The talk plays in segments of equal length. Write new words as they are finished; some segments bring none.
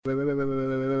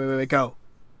Wait, go.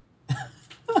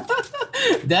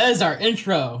 That is our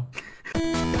intro.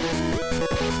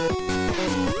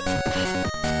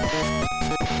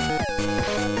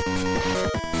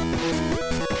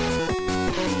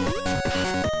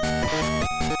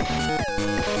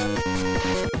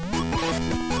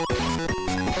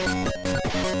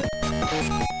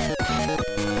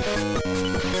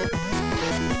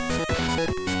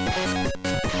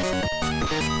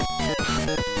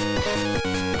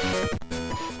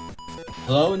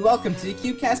 Hello and welcome to the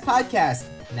Cubecast podcast.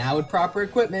 Now with proper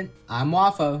equipment, I'm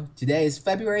Wafo. Today is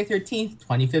February 13th,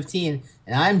 2015,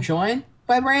 and I'm joined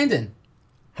by Brandon.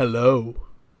 Hello.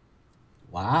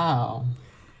 Wow.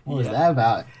 What was that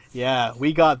about? Yeah,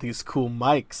 we got these cool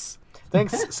mics.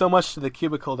 Thanks so much to the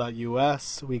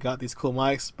Cubicle.us. We got these cool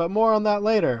mics, but more on that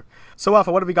later. So,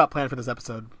 Wafo, what have we got planned for this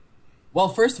episode? Well,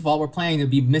 first of all, we're planning to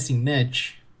be missing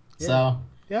Mitch. Yeah. So,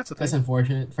 that's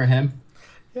unfortunate for him.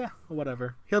 Yeah,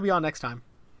 whatever. He'll be on next time.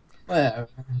 Whatever.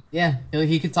 Yeah,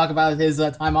 he could talk about his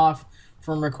time off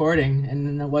from recording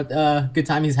and what good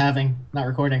time he's having not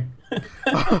recording.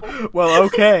 Well,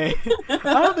 okay. I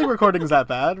don't think recording's that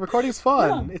bad. Recording's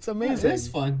fun. Yeah, it's amazing. It is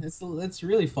fun. It's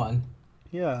really fun.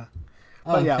 Yeah.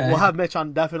 But yeah, we'll have Mitch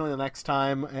on definitely the next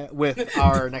time with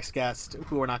our next guest,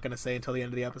 who we're not going to say until the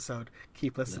end of the episode.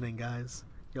 Keep listening, guys.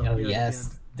 Oh,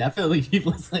 yes. Definitely keep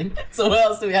listening. So what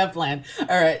else do we have planned?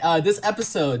 All right. This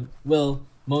episode will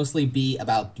mostly be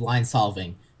about blind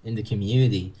solving in the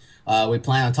community. We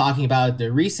plan on talking about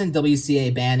the recent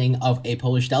WCA banning of a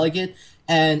Polish delegate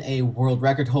and a world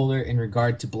record holder in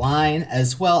regard to blind,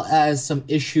 as well as some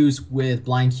issues with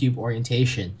blind cube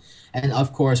orientation. And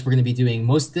of course, we're going to be doing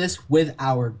most of this with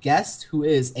our guest, who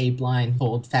is a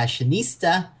blindfold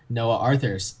fashionista, Noah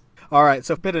Arthurs. All right,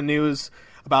 so a bit of news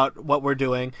about what we're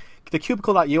doing. The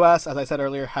Cubicle.us, as I said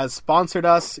earlier, has sponsored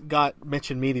us, got Mitch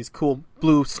and me these cool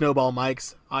blue snowball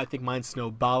mics. I think mine's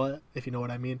snowball, if you know what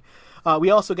I mean.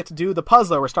 We also get to do the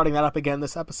Puzzler. We're starting that up again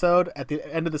this episode. At the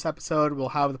end of this episode, we'll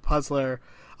have the Puzzler.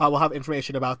 We'll have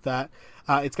information about that.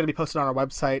 It's going to be posted on our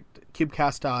website,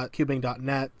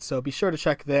 cubecast.cubing.net, so be sure to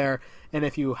check there. And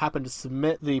if you happen to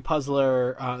submit the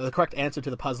Puzzler, the correct answer to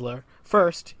the Puzzler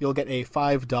first, you'll get a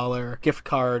 $5 gift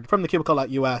card from the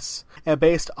Cubicle.us. And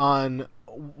based on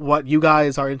what you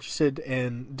guys are interested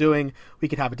in doing, we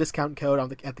could have a discount code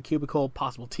at the Cubicle,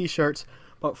 possible t-shirts.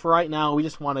 But for right now, we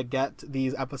just want to get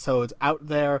these episodes out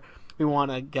there. We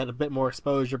want to get a bit more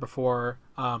exposure before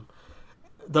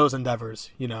those endeavors,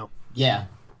 you know. Yeah,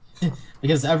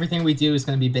 because everything we do is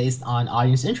going to be based on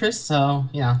audience interest. So,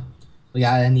 you know,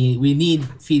 we need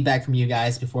feedback from you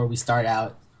guys before we start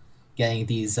out getting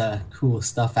these cool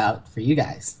stuff out for you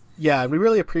guys. Yeah, and we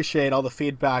really appreciate all the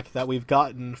feedback that we've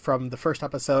gotten from the first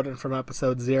episode and from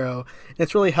episode 0.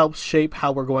 It's really helped shape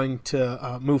how we're going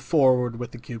to move forward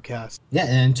with the Cubecast. Yeah,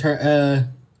 and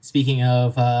speaking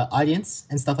of audience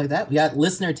and stuff like that, we got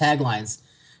listener taglines.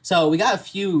 So we got a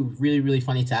few really, really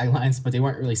funny taglines, but they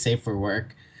weren't really safe for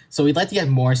work. So we'd like to get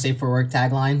more safe for work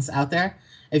taglines out there.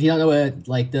 If you don't know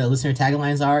what the listener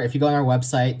taglines are, if you go on our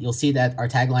website, you'll see that our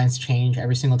taglines change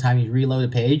every single time you reload a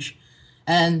page.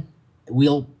 And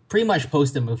we'll pretty much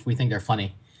post them if we think they're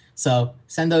funny. So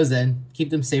send those in, keep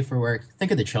them safe for work. Think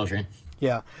of the children.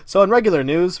 Yeah. So in regular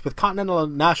news, with continental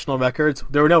and national records,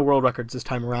 there were no world records this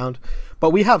time around.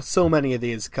 But we have so many of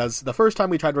these because the first time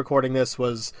we tried recording this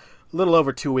was a little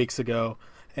over 2 weeks ago.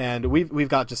 And we've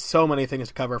got just so many things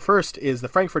to cover. First is the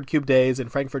Frankfurt Cube Days in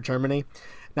Frankfurt, Germany.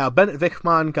 Now, Bennett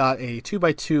Wichmann got a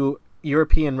 2x2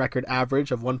 European record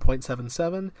average of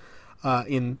 1.77.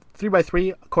 In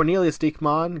 3x3, Cornelius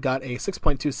Diekmann got a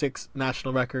 6.26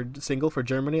 national record single for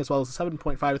Germany, as well as a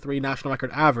 7.53 national record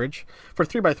average for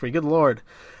 3x3. Good lord.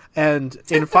 And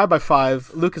in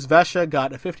 5x5, Lucas Vescha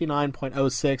got a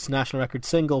 59.06 national record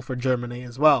single for Germany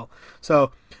as well.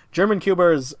 So, German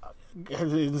cubers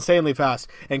insanely fast.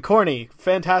 And Corny,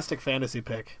 fantastic fantasy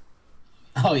pick.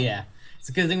 Oh, yeah. It's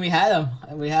a good thing we had him.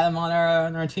 We had him on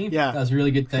our team. Yeah, that was a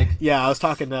really good pick. Yeah, I was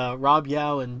talking to Rob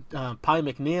Yao and Pi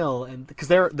McNeil, and because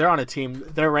they're on a team,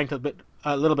 they're ranked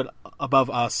a little bit above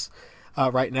us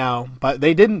right now, but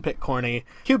they didn't pick Corny.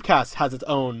 Cubecast has its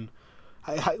own.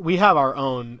 We have our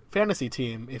own fantasy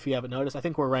team. If you haven't noticed, I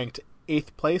think we're ranked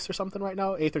 8th place or something right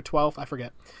now, 8th or 12th, I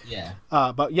forget. Yeah.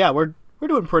 But yeah, we're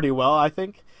doing pretty well, I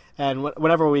think. And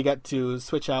whenever we get to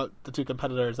switch out the two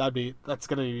competitors, that's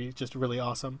going to be just really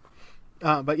awesome.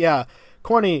 But yeah,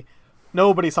 Corny,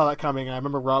 nobody saw that coming. I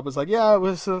remember Rob was like, "Yeah,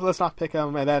 let's not pick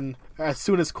him." And then as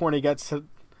soon as Corny gets to,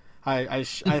 I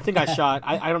think I shot.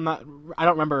 I don't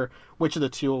remember which of the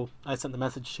two I sent the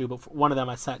message to, but one of them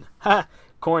I sent, "Ha,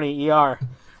 Corny ER,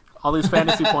 all these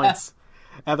fantasy points."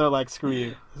 And they're like, screw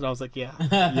you. And I was like, yeah,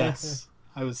 yes.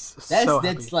 I was so happy.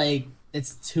 That's like,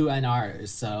 it's 2 NRs,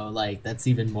 so like that's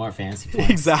even more fantasy points.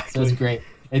 Exactly. So it's great.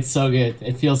 It's so good.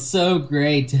 It feels so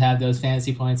great to have those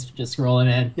fantasy points just rolling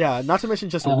in. Yeah, not to mention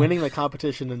just winning the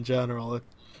competition in general.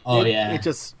 It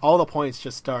just, all the points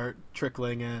just start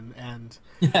trickling in, and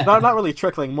not really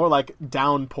trickling, more like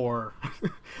downpour,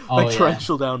 like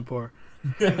torrential downpour.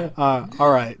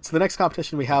 All right, so the next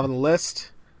competition we have on the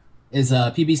list is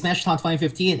PB Smashathon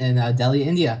 2015 in Delhi,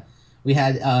 India. We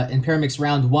had in Pyramix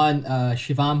round 1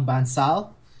 Shivam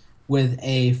Bansal with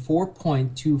a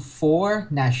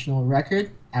 4.24 national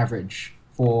record average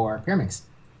for Pyramix.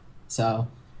 So,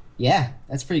 yeah,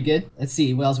 that's pretty good. Let's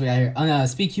see, what else we got here? On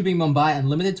Speed Cubing Mumbai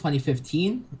Unlimited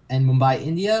 2015 and Mumbai,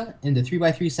 India, in the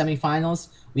 3x3 semifinals,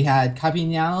 we had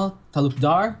Kabinyal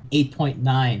Talukdar,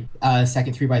 8.9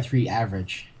 second 3x3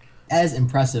 average. That is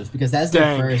impressive because that's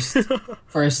their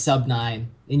first sub-9,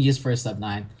 India's first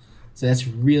sub-9. So that's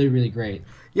really, really great.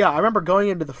 Yeah, I remember going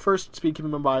into the first Speed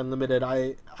Cubing Mumbai Unlimited,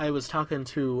 I was talking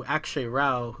to Akshay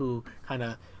Rao, who kind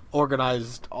of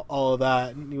organized all of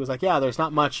that, and he was like, yeah, there's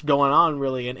not much going on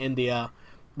really in India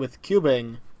with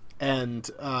cubing, and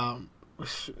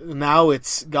now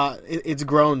it's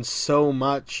grown so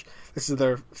much. This is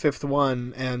their 5th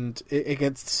one, and it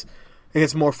gets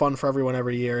more fun for everyone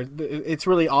every year. It's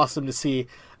really awesome to see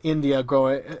India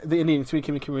grow, the Indian speed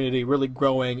cubing community really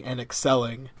growing and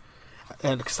excelling.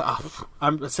 And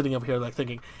I'm sitting over here like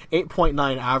thinking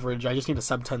 8.9 average. I just need a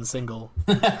sub 10 single.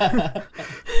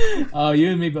 Oh, you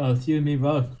and me both.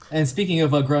 And speaking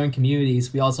of growing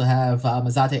communities, we also have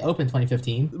Mazate Open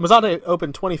 2015. Mazate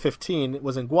Open 2015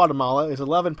 was in Guatemala. It was an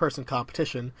 11-person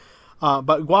competition.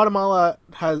 But Guatemala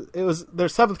was their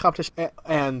 7th competition,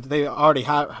 and they already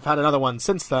have had another one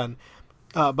since then.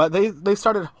 But they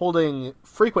started holding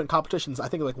frequent competitions, I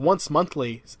think like once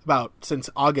monthly, since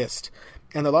August.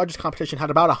 And the largest competition had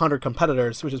about 100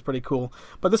 competitors, which is pretty cool.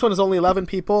 But this one is only 11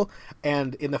 people,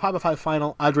 and in the 5x5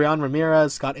 final, Adrian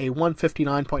Ramirez got a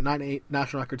 159.98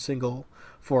 national record single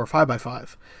for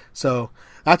 5x5. So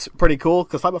that's pretty cool,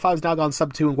 because 5x5 has now gone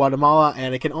sub 2 in Guatemala,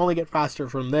 and it can only get faster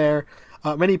from there.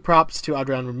 Many props to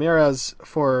Adrian Ramirez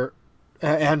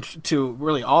and to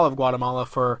really all of Guatemala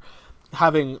for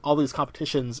having all these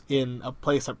competitions in a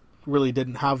place that really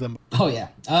didn't have them. Oh, yeah.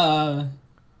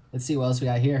 Let's see what else we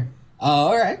got here.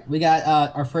 All right, we got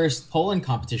our first Poland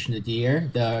competition of the year,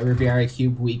 the Riviera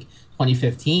Cube Week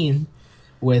 2015,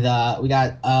 with we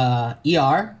got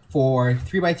ER for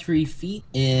 3x3 feet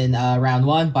in round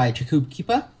 1 by Jakub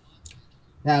Kipa.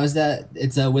 It's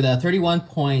with a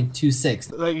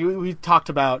 31.26. Like we talked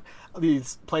about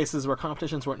these places where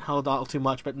competitions weren't held all too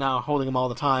much, but now holding them all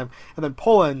the time. And then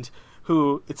Poland,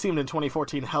 who it seemed in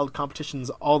 2014 held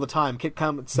competitions all the time. Kit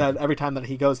Kum said every time that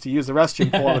he goes to use the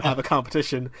restroom, Poland would have a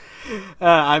competition.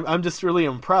 I'm just really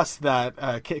impressed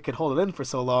that Kit could hold it in for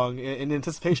so long in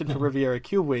anticipation for Riviera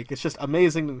Cube Week. It's just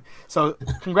amazing. So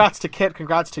congrats to Kit,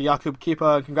 congrats to Jakub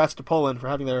Kipa, and congrats to Poland for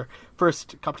having their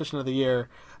first competition of the year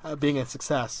being a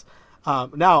success.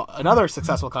 Now, another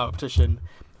successful competition,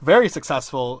 very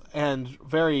successful and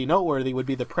very noteworthy, would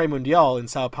be the Pré-Mundial in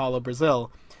Sao Paulo,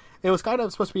 Brazil. It was kind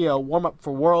of supposed to be a warm-up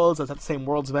for Worlds. It's at the same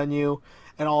Worlds venue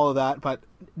and all of that, but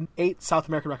 8 South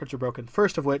American records were broken,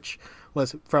 first of which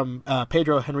was from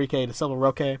Pedro Henrique de Silva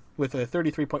Roque with a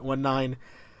 33.19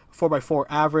 4x4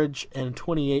 average and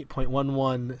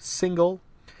 28.11 single.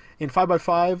 In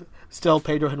 5x5, still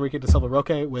Pedro Henrique de Silva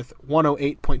Roque with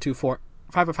 108.24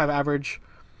 5x5 average.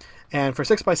 And for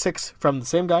 6x6 from the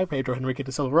same guy, Pedro Henrique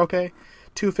de Silva Roque,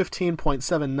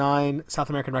 2:15.79 South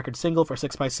American record single for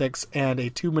 6x6 and a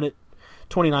 2-minute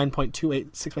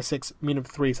 29.28 6x6 mean of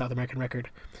 3 South American record.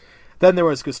 Then there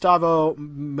was Gustavo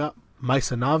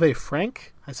Maisanave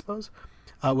Frank, I suppose,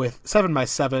 with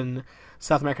 7x7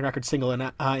 South American record single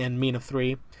and mean of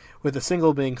 3, with the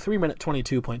single being 3-minute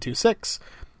 22.26,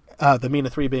 the mean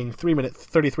of 3 being 3-minute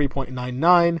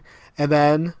 33.99, and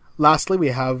then lastly we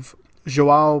have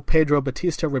Joao Pedro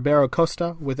Batista Ribeiro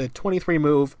Costa with a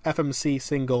 23-move FMC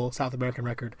single South American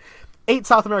record. 8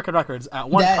 South American records at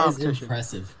one competition. That is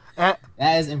impressive. That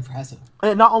is impressive.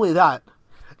 And not only that,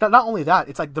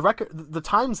 it's like the record, the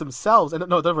times themselves, and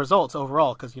no, the results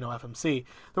overall, because FMC,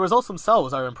 the results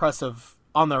themselves are impressive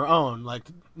on their own. Like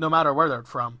no matter where they're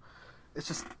from, it's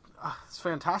just it's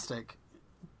fantastic.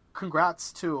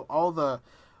 Congrats to all the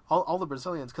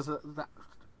Brazilians, because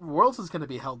Worlds is going to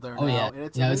be held there now. Yeah, and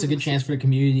it's a good chance for the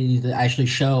community to actually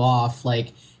show off,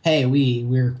 like, hey,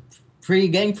 we're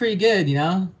getting pretty good,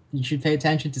 You should pay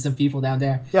attention to some people down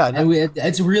there. Yeah. And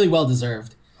it's really well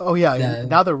deserved. Oh, yeah.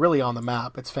 Now they're really on the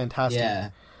map. It's fantastic.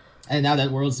 Yeah. And now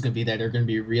that Worlds is going to be there, they're going to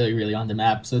be really, really on the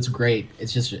map. So it's great.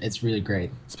 It's really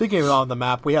great. Speaking of on the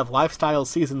map, we have Lifestyle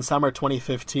Season Summer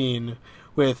 2015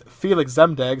 with Felix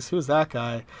Zemdegs, who's that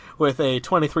guy, with a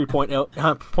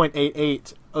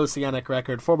 23.88 Oceanic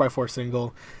record, 4x4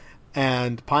 single,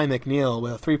 and Pi McNeil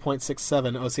with a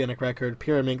 3.67 Oceanic record,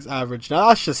 Pyraminx average. Now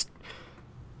that's just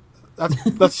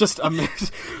amazing.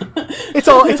 It's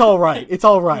all right. It's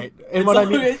all right. And what I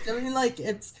mean,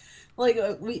 it's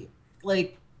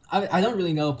like I don't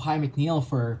really know Pi McNeil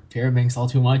for Pyraminx all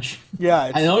too much.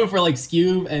 Yeah, I know him for like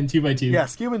Scube and 2x2. Yeah,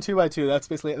 Scube and 2x2. That's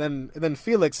basically it. And then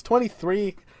Felix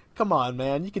 23. Come on,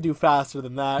 man, you could do faster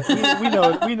than that.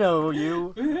 We know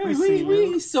you.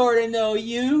 We sort of know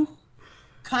you,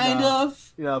 kind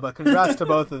of. But congrats to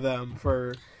both of them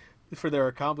for their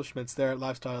accomplishments there at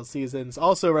Lifestyle Seasons.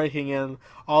 Also raking in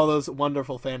all those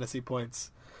wonderful fantasy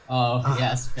points. Oh,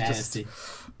 yes, fantasy.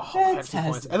 Fantasy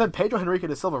points. And then Pedro Henrique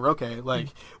de Silva Roque,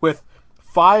 with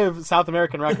 5 South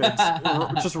American records,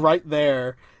 just right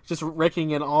there, just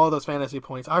raking in all those fantasy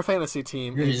points. Our fantasy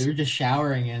team We're just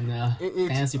showering in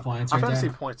fantasy points.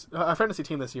 Our fantasy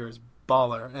team this year is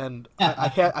baller, and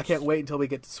I can't wait until we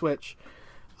get to Switch.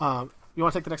 You want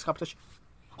to take the next competition?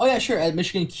 Oh, yeah, sure. At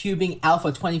Michigan Cubing Alpha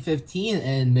 2015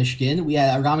 in Michigan, we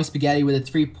had Origami Spaghetti with a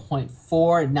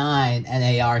 3.49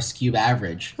 NAR Scube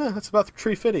average. Yeah, that's about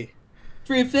 350.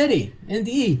 350,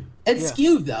 indeed. It's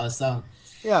Scube, though, so...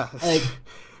 Yeah.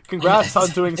 Congrats on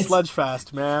doing Sledge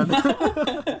Fast, man.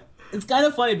 It's kind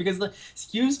of funny because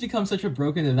Scube's become such a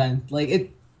broken event.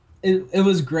 It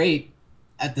was great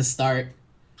at the start,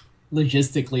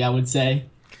 logistically, I would say.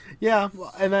 Yeah,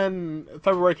 and then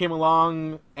February came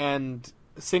along, and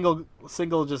single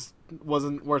just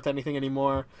wasn't worth anything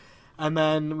anymore. And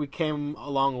then we came a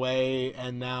long way,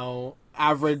 and now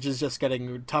average is just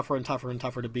getting tougher and tougher and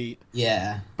tougher to beat.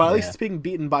 Yeah. But at least it's being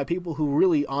beaten by people who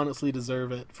really honestly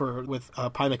deserve it, with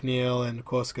Pi McNeil and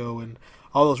Costco and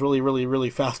all those really, really, really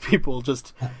fast people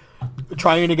just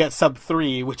trying to get sub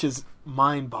 3, which is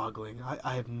mind-boggling.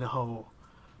 I have no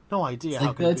idea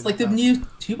how could it's like the new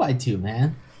 2x2,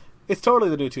 man. It's totally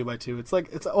the new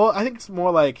 2x2. I think it's more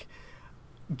like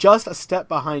just a step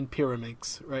behind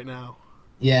Pyraminx right now.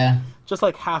 Yeah. Just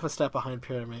like half a step behind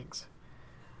Pyraminx.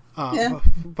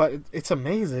 But it's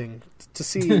amazing to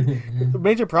see.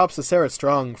 Major props to Sarah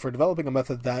Strong for developing a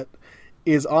method that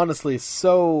is honestly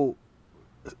so...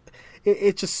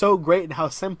 It's just so great in how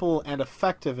simple and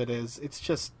effective it is. It's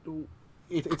just...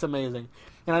 It's amazing.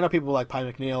 And I know people like Pi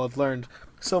McNeil have learned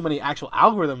so many actual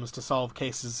algorithms to solve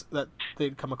cases that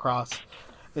they'd come across.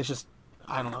 It's just...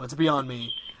 I don't know. It's beyond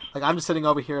me. I'm just sitting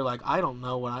over here I don't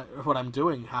know what I'm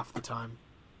doing half the time.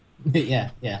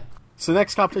 Yeah. So the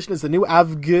next competition is the new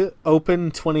AVG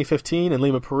Open 2015 in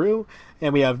Lima, Peru.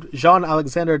 And we have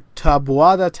Jean-Alexander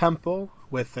Taboada Tempo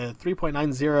with a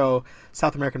 3.90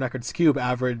 South American record Scube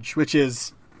average, which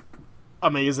is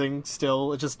amazing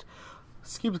still.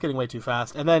 Scube's getting way too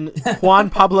fast. And then Juan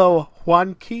Pablo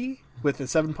Juanqui with a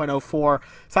 7.04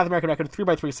 South American record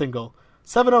 3x3 single.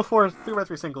 704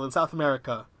 3x3 single in South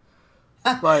America.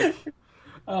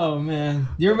 Oh, man.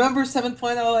 Do you remember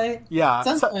 7.08? Yeah.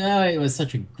 7.08 was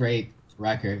such a great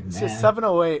record, man.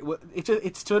 708,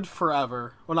 it stood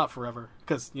forever. Well, not forever,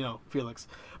 because, Felix.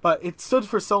 But it stood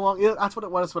for so long. That's what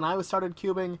it was when I started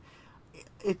cubing.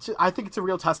 I think it's a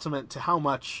real testament to how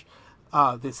much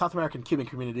the South American cubing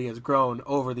community has grown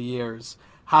over the years,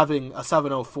 having a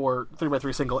 704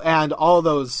 3x3 single, and all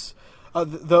those...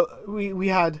 we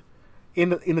had, in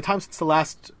the time since the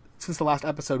last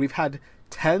episode, we've had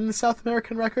 10 South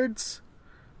American records.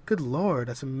 Good lord,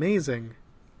 that's amazing.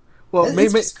 Well,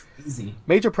 just crazy.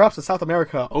 Major props to South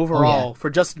America overall for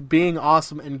just being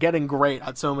awesome and getting great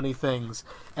at so many things,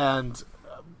 and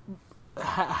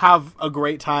have a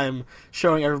great time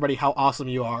showing everybody how awesome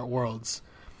you are at Worlds.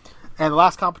 And the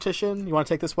last competition, you want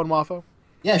to take this one, Wafo?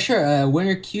 Yeah, sure.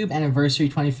 Winter Cube Anniversary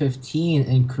 2015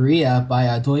 in Korea by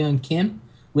Doyeon Kim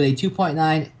with a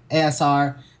 2.9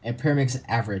 ASR and Pyraminx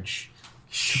average.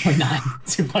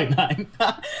 2.9.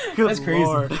 That's crazy.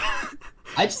 Lord.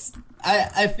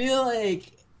 I feel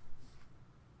like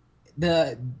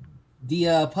the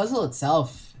puzzle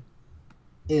itself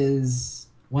is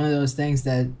one of those things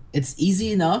that it's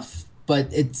easy enough, but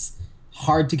it's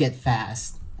hard to get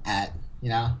fast at,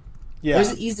 Yeah.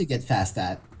 It's easy to get fast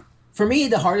at. For me,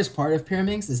 the hardest part of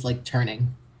Pyraminx is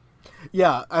turning.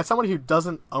 Yeah, as somebody who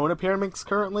doesn't own a Pyraminx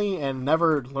currently and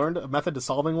never learned a method to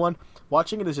solving one,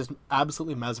 watching it is just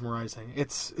absolutely mesmerizing.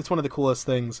 It's one of the coolest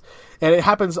things, and it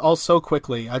happens all so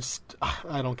quickly. I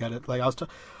don't get it. I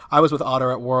I was with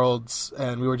Otter at Worlds,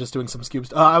 and we were just doing some Cube.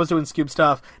 I was doing Cube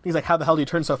stuff. And he's like, "How the hell do you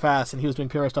turn so fast?" And he was doing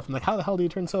PR stuff. I'm like, "How the hell do you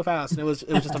turn so fast?" And it was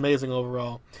just amazing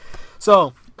overall.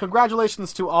 So,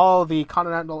 congratulations to all the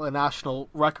continental and national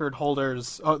record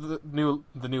holders, the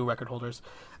new record holders.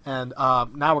 And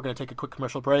now we're going to take a quick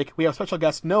commercial break. We have special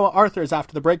guest Noah Arthurs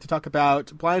after the break to talk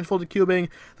about blindfolded cubing,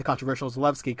 the controversial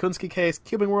Zalewski-Kunsky case,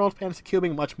 Cubing World, fantasy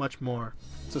cubing, much, much more.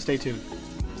 So stay tuned.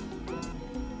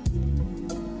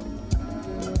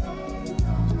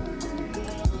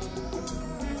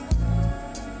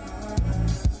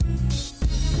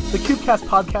 The Cubecast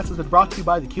podcast has been brought to you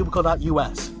by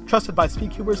thecubicle.us, trusted by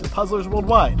speedcubers and puzzlers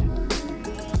worldwide.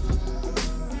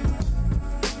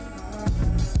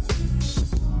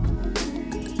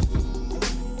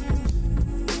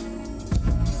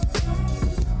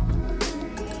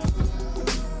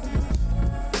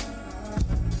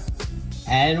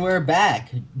 And we're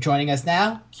back. Joining us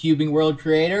now, Cubing World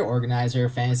creator, organizer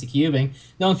of Fantasy Cubing,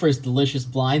 known for his delicious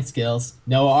blind skills,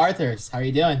 Noah Arthurs. How are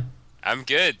you doing? I'm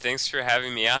good. Thanks for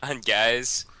having me on,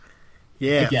 guys.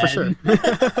 Yeah, Again. for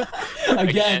sure.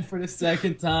 Again, for the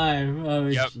second time. Oh,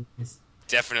 Yep. jeez.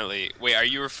 Definitely. Wait, are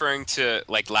you referring to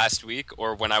like last week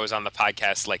or when I was on the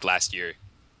podcast like last year?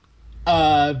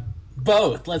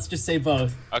 Both. Let's just say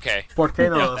both. Okay.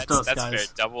 Volcano Yeah, los dos, that's guys.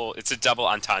 fair. It's a double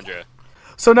entendre.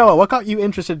 So Noah, what got you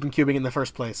interested in cubing in the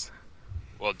first place?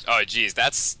 Well, geez,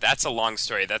 that's a long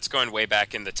story. That's going way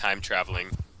back in the time traveling.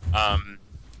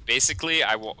 Basically,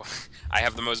 I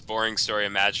have the most boring story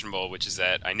imaginable, which is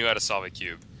that I knew how to solve a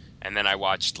cube, and then I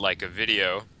watched like a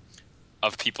video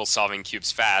of people solving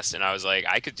cubes fast, and I was like,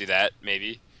 I could do that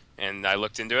maybe, and I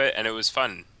looked into it, and it was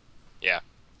fun. Yeah.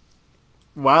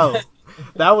 Wow,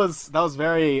 that was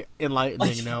very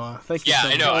enlightening, Noah. Thank you. Yeah,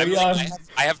 so I know. much.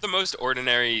 I have the most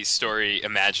ordinary story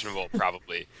imaginable,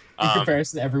 probably. In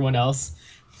comparison to everyone else.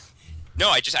 No,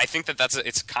 I think that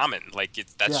it's common. Like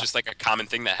that's Yeah. just like a common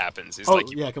thing that happens. It's Oh, like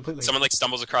yeah, completely. someone like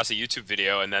stumbles across a YouTube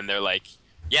video and then they're like,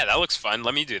 "Yeah, that looks fun.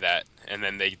 Let me do that," and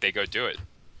then they go do it.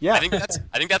 Yeah, I think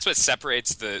that's what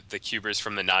separates the cubers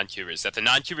from the non-cubers. That the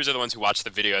non-cubers are the ones who watch the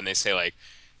video and they say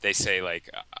like,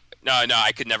 no,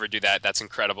 I could never do that. That's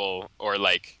incredible, or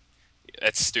like,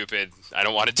 that's stupid. I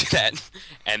don't want to do that.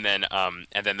 And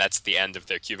then that's the end of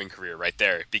their cubing career right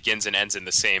there. It begins and ends in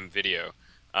the same video.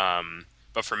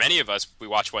 But for many of us, we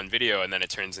watch one video and then it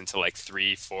turns into like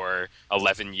 3, 4,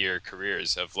 11-year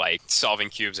careers of like solving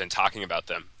cubes and talking about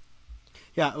them.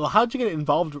 Yeah, well, how did you get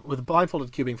involved with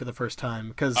blindfolded cubing for the first time?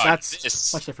 Because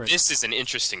that's much different. This is an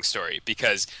interesting story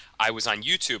because I was on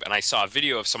YouTube and I saw a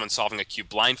video of someone solving a cube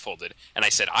blindfolded, and I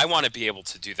said, I want to be able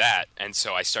to do that, and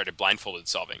so I started blindfolded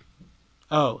solving.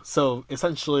 Oh, so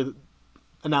essentially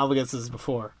analogous as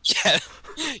before.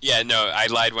 Yeah, no, I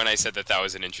lied when I said that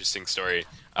was an interesting story.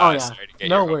 Oh, yeah. Sorry to get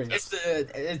No your hopes worries.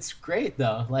 up. It's great,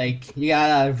 though. Like, you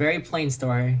got a very plain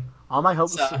story. All my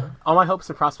hopes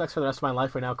and prospects for the rest of my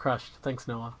life are now crushed. Thanks,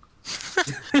 Noah.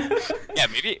 Yeah,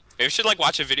 maybe we should like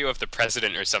watch a video of the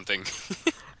president or something,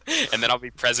 and then I'll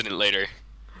be president later.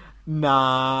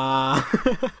 Nah.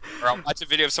 Or I'll watch a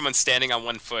video of someone standing on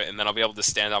one foot, and then I'll be able to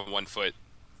stand on one foot.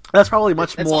 That's probably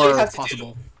much That's all you more have to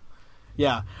possible. do.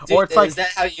 Yeah. Dude, Or it's like is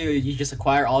that how you just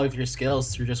acquire all of your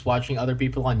skills through just watching other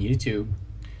people on YouTube?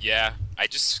 Yeah, I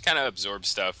just kind of absorb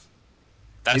stuff.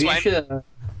 That's Maybe why. you should,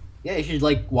 you should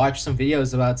like watch some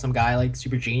videos about some guy like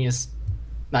super genius.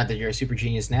 Not that you're a super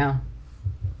genius now.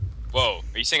 Whoa,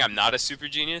 are you saying I'm not a super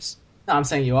genius? No, I'm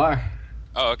saying you are.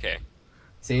 Oh, okay.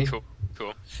 See? Cool.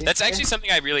 That's actually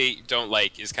something I really don't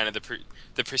like. Is kind of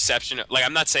the perception. Like,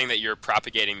 I'm not saying that you're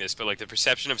propagating this, but like the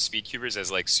perception of speedcubers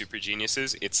as like super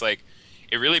geniuses. It's like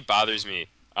it really bothers me.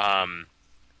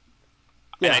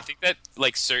 And I think that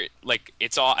like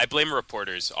it's all. I blame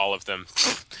reporters, all of them.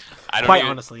 I don't quite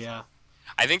even, honestly, yeah.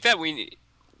 I think that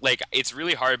it's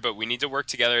really hard, but we need to work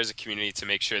together as a community to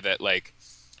make sure that like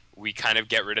we kind of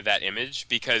get rid of that image,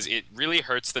 because it really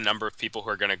hurts the number of people who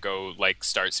are going to go like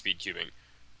start speed cubing.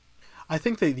 I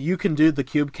think that You Can Do the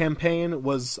Cube campaign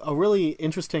was a really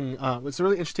interesting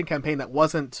campaign that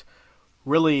wasn't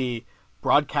really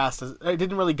broadcast. It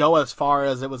didn't really go as far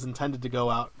as it was intended to go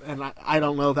out. And I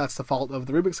don't know if that's the fault of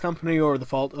the Rubik's Company or the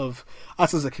fault of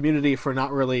us as a community for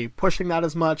not really pushing that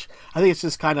as much. I think it's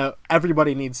just kind of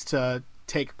everybody needs to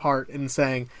take part in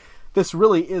saying, this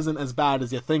really isn't as bad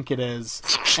as you think it is,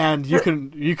 and you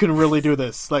can really do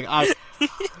this. Like I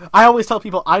always tell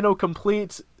people, I know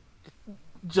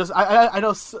I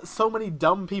know so many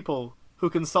dumb people who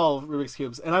can solve Rubik's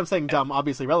Cubes, and I'm saying dumb,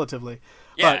 obviously, relatively.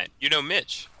 Yeah, but, you know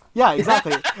Mitch. Yeah,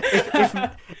 exactly.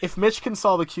 if Mitch can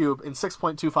solve a cube in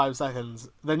 6.25 seconds,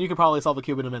 then you can probably solve a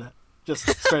cube in a minute. Just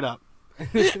straight up.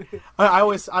 I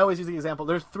always use the example.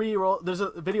 There's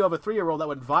a video of a 3-year-old that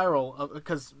went viral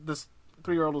because this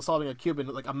 3-year-old was solving a cube in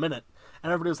like a minute,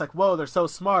 and everybody was like, "Whoa, they're so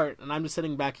smart!" And I'm just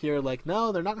sitting back here like,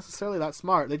 "No, they're not necessarily that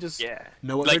smart. They just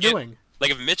know what they're doing." Like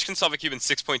if Mitch can solve a cube in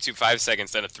 6.25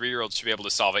 seconds, then a 3-year-old should be able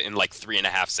to solve it in like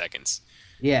 3.5 seconds.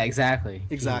 Yeah, exactly.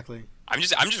 Exactly. I'm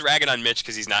just ragging on Mitch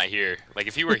because he's not here. Like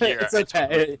if he were here, It's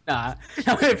okay. Nah.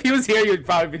 If he was here, you'd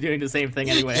probably be doing the same thing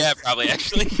anyway. Yeah, probably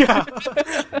actually. Yeah.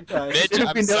 Mitch,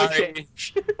 I'm sorry.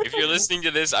 If you're listening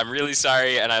to this, I'm really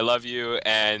sorry, and I love you,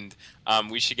 and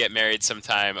we should get married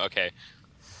sometime. Okay.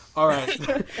 All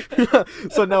right.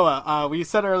 So Noah, we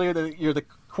said earlier that you're the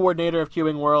coordinator of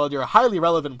Cubing World. You're a highly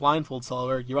relevant blindfold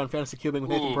solver. You run Fantasy Cubing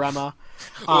with Nathan Brema.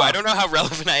 I don't know how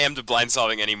relevant I am to blind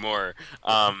solving anymore.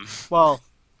 Well.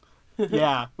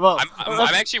 Yeah. Well,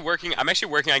 I'm actually working. I'm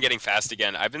actually working on getting fast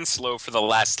again. I've been slow for the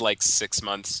last like 6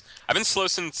 months. I've been slow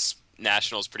since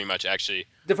nationals, pretty much. Actually,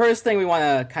 the first thing we want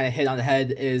to kind of hit on the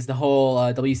head is the whole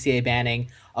WCA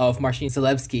banning of Marcin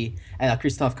Zalewski and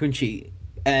Krzysztof Kunci,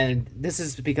 and this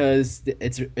is because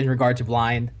it's in regard to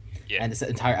blind, and this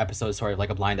entire episode is sort of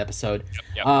like a blind episode.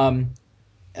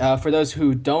 Yep. For those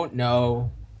who don't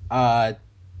know,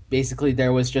 basically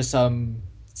there was just some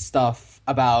stuff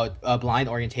about blind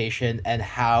orientation and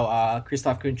how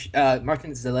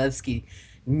Martin Zalewski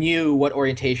knew what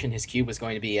orientation his cube was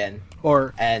going to be in,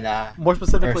 more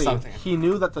specifically, he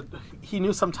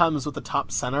knew sometimes what the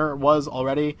top center was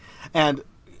already. And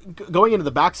going into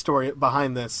the backstory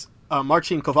behind this,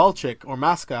 Marcin Kowalczyk, or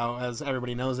Moscow as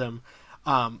everybody knows him,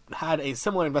 had a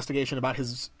similar investigation about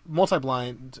his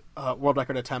multi-blind world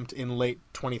record attempt in late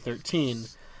 2013,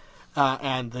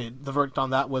 and the verdict on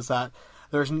that was that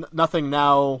there's nothing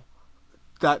now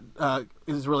that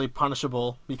is really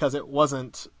punishable because it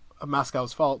wasn't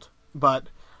Moscow's fault, but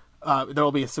there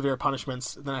will be severe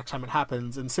punishments the next time it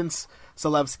happens. And since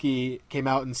Zalewski came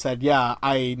out and said, "Yeah,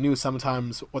 I knew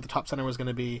sometimes what the top center was going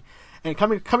to be," and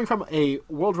coming from a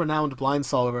world-renowned blind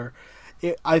solver,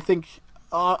 I think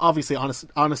obviously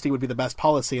honesty would be the best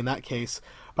policy in that case.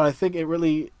 But I think it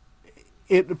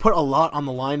put a lot on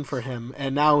the line for him,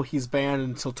 and now he's banned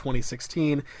until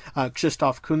 2016.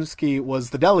 Krzysztof Kunski was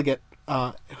the delegate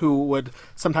who would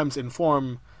sometimes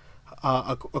inform,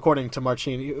 according to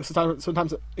Marcin,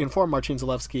 sometimes inform Marcin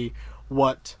Zalewski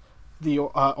what the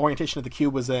orientation of the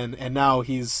cube was in, and now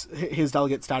his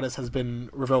delegate status has been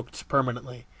revoked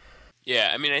permanently.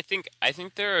 Yeah, I mean, I think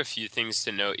there are a few things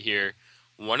to note here.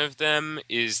 One of them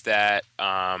is that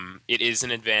it is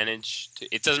an advantage.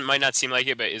 Might not seem like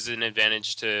it, but it is an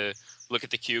advantage to look at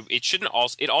the cube.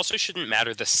 It also shouldn't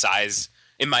matter the size.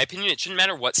 In my opinion, it shouldn't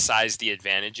matter what size the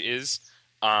advantage is.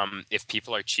 If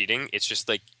people are cheating, it's just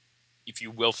like if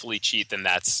you willfully cheat, then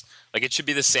that's like it should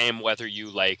be the same whether you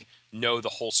like know the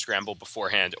whole scramble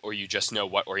beforehand or you just know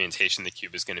what orientation the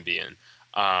cube is going to be in.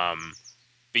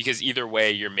 Because either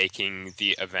way, you're making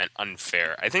the event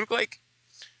unfair. I think I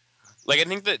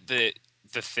think that the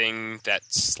thing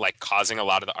that's like causing a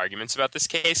lot of the arguments about this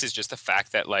case is just the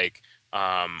fact that like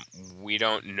we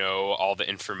don't know all the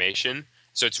information,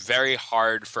 so it's very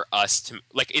hard for us to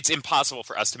it's impossible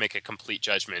for us to make a complete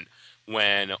judgment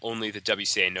when only the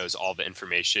WCA knows all the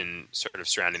information sort of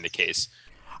surrounding the case.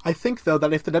 I think though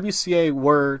that if the WCA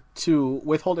were to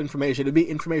withhold information, it would be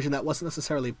information that wasn't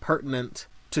necessarily pertinent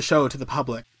to show to the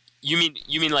public. You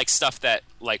mean like stuff that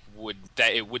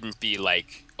it wouldn't be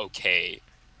like okay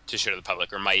to show to the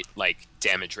public or might like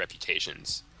damage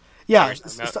reputations. Yeah,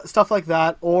 stuff like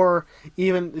that, or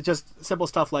even just simple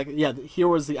stuff like, here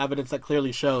was the evidence that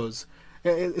clearly shows.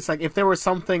 It's like if there was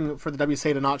something for the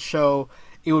WCA to not show,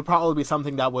 it would probably be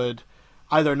something that would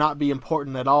either not be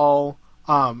important at all,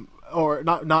 or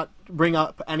not bring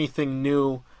up anything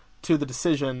new to the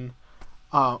decision,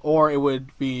 or it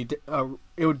would be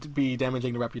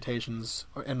damaging to reputations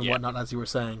and whatnot, as you were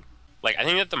saying. Like, I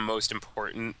think that the most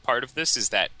important part of this is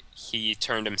that he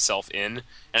turned himself in,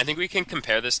 and I think we can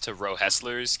compare this to Ro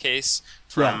Hessler's case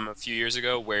from a few years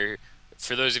ago, where,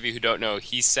 for those of you who don't know,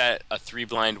 he set a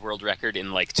 3-blind world record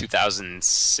in like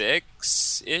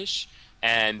 2006-ish,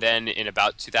 and then in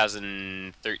about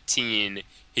 2013,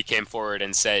 he came forward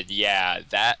and said,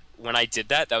 that when I did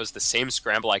that was the same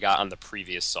scramble I got on the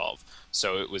previous solve,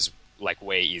 so it was like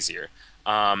way easier.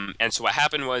 And so what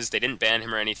happened was they didn't ban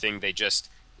him or anything, they just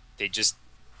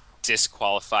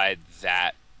disqualified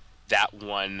that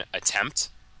one attempt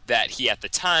that he at the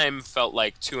time felt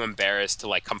like too embarrassed to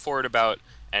like come forward about,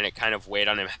 and it kind of weighed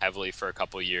on him heavily for a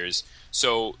couple of years.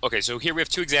 So here we have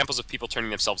 2 examples of people turning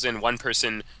themselves in. One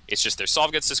person, it's just their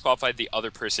solve gets disqualified. The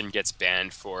other person gets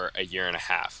banned for a year and a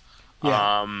half.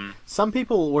 Yeah. Some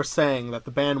people were saying that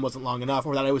the ban wasn't long enough,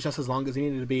 or that it was just as long as it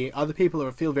needed to be. Other people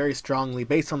feel very strongly,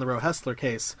 based on the Roe Hessler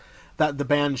case, that the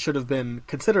ban should have been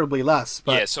considerably less.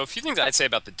 But Yeah, so a few things I'd say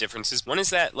about the differences. One is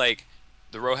that, like,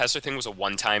 the Roe Hessler thing was a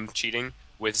one-time cheating.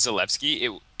 With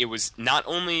Zalewski, it was not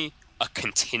only a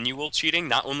continual cheating,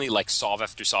 not only like solve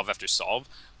after solve after solve,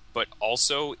 but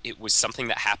also it was something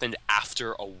that happened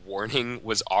after a warning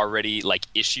was already like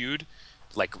issued,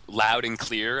 like loud and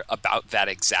clear about that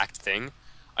exact thing.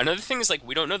 Another thing is, like,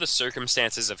 we don't know the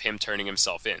circumstances of him turning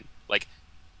himself in. Like,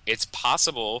 it's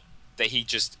possible that he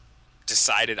just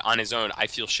decided on his own, I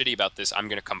feel shitty about this, I'm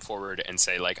going to come forward and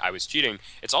say, like, I was cheating.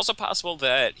 It's also possible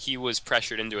that he was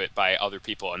pressured into it by other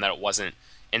people and that it wasn't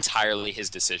entirely his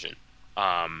decision.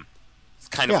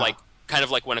 Kind of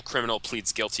like when a criminal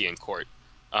pleads guilty in court.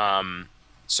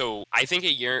 So I think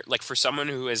a year, like, for someone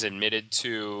who has admitted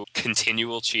to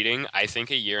continual cheating, I think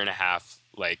a year and a half,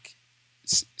 like,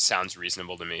 sounds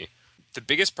reasonable to me. The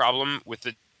biggest problem with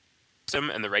the system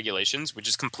and the regulations, which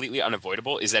is completely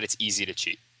unavoidable, is that it's easy to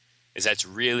cheat. Is that it's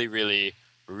really, really,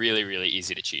 really, really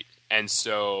easy to cheat. And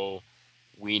so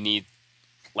we need,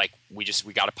 like, we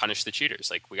got to punish the cheaters.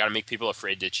 Like, we got to make people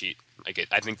afraid to cheat. Like,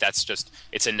 I think that's just,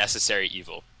 it's a necessary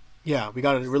evil. Yeah, we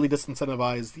got to really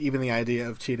disincentivize even the idea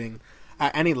of cheating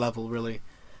at any level, really.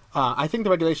 I think the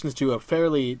regulations do a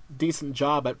fairly decent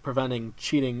job at preventing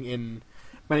cheating in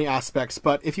many aspects,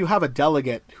 but if you have a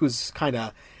delegate who's kind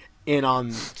of in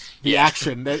on the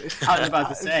action... I was about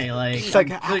to say, like,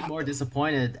 I'm really more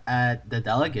disappointed at the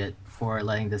delegate for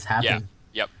letting this happen. Yeah,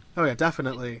 yep. Oh, yeah,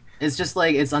 definitely. It's just,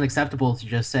 like, it's unacceptable to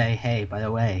just say, hey, by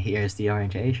the way, here's the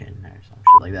orientation, or some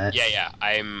shit like that. Yeah.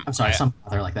 I'm sorry, some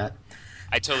other like that.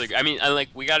 I totally agree. I mean,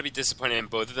 we got to be disappointed in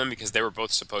both of them because they were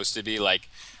both supposed to be, like,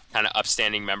 kind of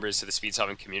upstanding members to the speed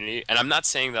solving community. And I'm not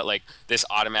saying that, like, this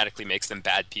automatically makes them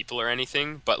bad people or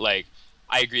anything, but, like,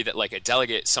 I agree that, like, a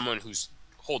delegate, someone whose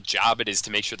whole job it is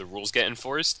to make sure the rules get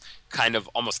enforced, kind of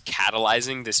almost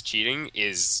catalyzing this cheating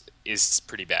is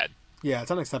pretty bad. Yeah,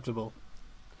 it's unacceptable.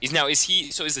 Is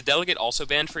the delegate also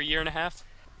banned for a year and a half?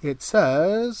 It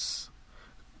says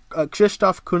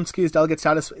Krzysztof Kunski's delegate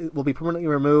status will be permanently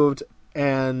removed,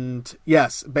 and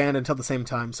yes, banned until the same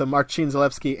time. So Marcin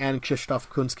Zalewski and Krzysztof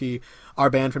Kunski are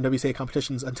banned from WCA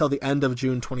competitions until the end of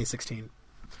June 2016.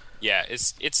 Yeah,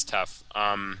 it's tough.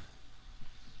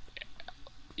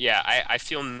 Yeah, I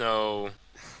feel no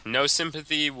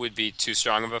sympathy would be too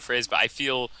strong of a phrase, but I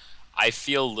feel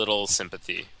little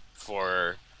sympathy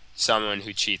for someone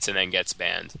who cheats and then gets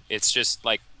banned. It's just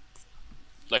like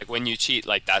when you cheat,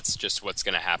 like, that's just what's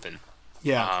gonna happen.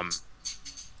 Yeah.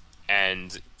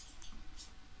 And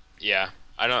yeah,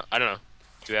 I don't know.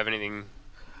 Do we have anything?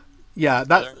 Yeah,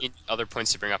 any other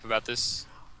points to bring up about this?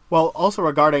 Well, also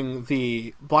regarding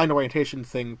the blind orientation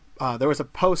thing, there was a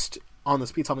post on the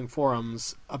speed solving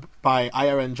forums by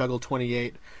IRN Juggle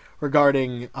 28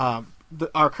 regarding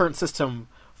our current system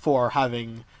for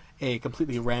having a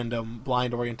completely random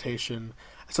blind orientation.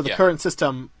 So the current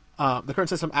system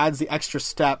adds the extra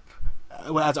step,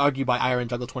 as argued by IRN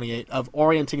Juggle 28, of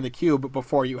orienting the cube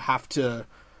before you have to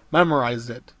memorize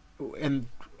it. And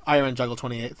IRN Juggle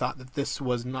 28 thought that this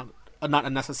was not a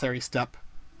necessary step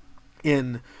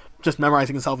in just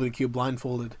memorizing and solving the cube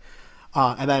blindfolded.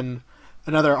 And then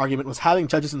another argument was having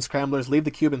judges and scramblers leave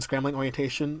the cube in scrambling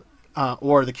orientation,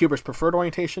 or the cuber's preferred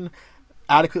orientation,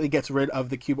 adequately gets rid of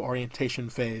the cube orientation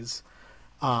phase.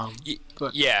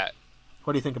 Yeah.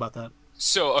 What do you think about that?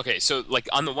 So, okay, so, like,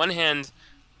 on the one hand,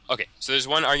 okay, so there's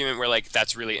one argument where, like,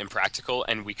 that's really impractical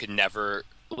and we could never,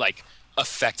 like,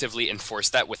 effectively enforce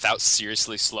that without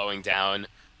seriously slowing down,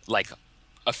 like,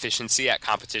 efficiency at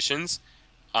competitions.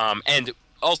 And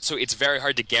also, it's very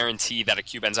hard to guarantee that a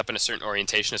cube ends up in a certain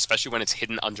orientation, especially when it's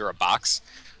hidden under a box.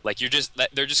 Like, there are just going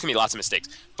to be lots of mistakes.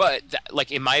 But,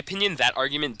 like, in my opinion, that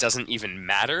argument doesn't even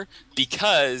matter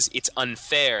because it's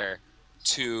unfair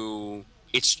to...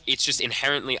 It's just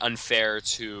inherently unfair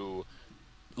to,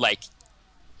 like,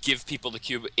 give people the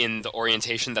cube in the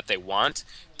orientation that they want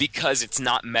because it's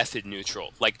not method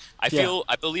neutral. Like, I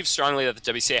believe strongly that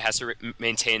the WCA has to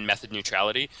maintain method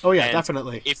neutrality. Oh yeah, and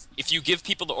definitely. If you give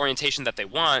people the orientation that they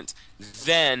want,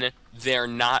 then they're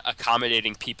not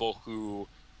accommodating people who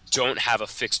don't have a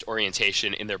fixed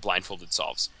orientation in their blindfolded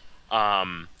solves.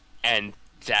 And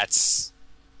that's,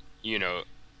 you know,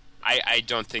 I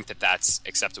don't think that that's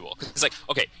acceptable. It's like,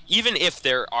 okay, even if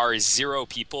there are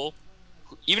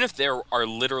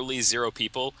literally zero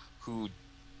people who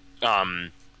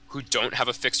don't have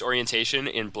a fixed orientation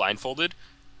in blindfolded,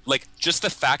 like, just the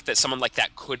fact that someone like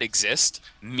that could exist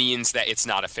means that it's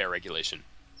not a fair regulation.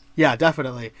 Yeah,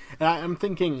 definitely. And I'm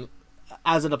thinking,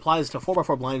 as it applies to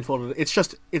 4x4 blindfolded,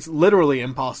 it's literally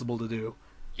impossible to do.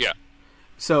 Yeah.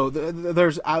 So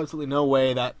there's absolutely no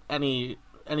way that any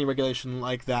regulation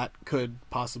like that could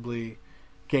possibly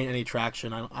gain any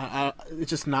traction. It's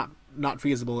just not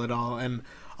feasible at all. And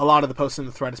a lot of the posts in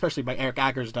the thread, especially by Eric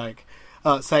Ackersdyke,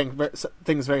 saying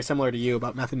things very similar to you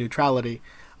about method neutrality.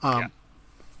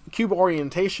 Cube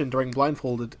orientation during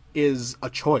blindfolded is a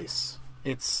choice.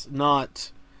 It's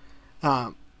not.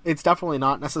 It's definitely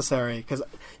not necessary, because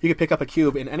you could pick up a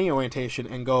cube in any orientation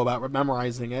and go about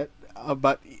memorizing it.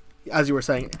 But as you were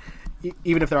saying,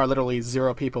 even if there are literally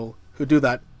 0 people who do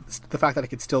that, the fact that it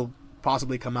could still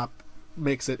possibly come up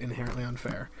makes it inherently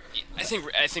unfair. I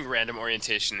think random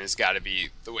orientation has got to be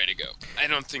the way to go. I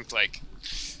don't think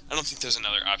there's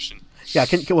another option. Yeah.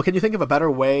 Can you think of a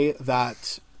better way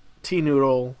that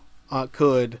T-Noodle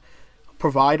could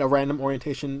provide a random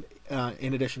orientation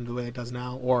in addition to the way it does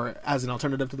now, or as an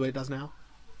alternative to the way it does now?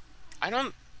 I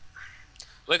don't.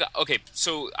 Okay,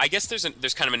 so I guess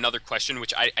there's kind of another question,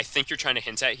 which I think you're trying to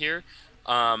hint at here,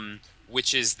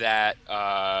 which is that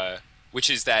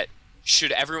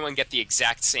should everyone get the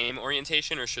exact same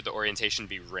orientation, or should the orientation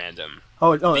be random?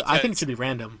 I think it should be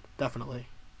random, definitely.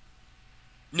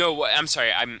 No, I'm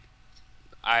sorry,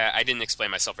 I didn't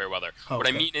explain myself very well there. What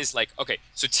I mean is, okay,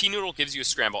 so T-Noodle gives you a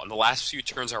scramble, and the last few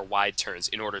turns are wide turns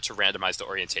in order to randomize the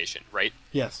orientation, right?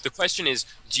 Yes. The question is,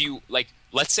 do you,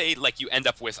 let's say, you end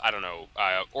up with, I don't know,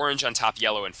 orange on top,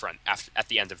 yellow in front at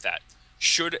the end of that.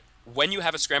 When you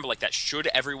have a scramble like that, should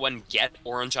everyone get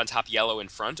orange on top, yellow in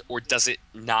front, or does it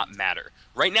not matter?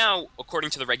 Right now, according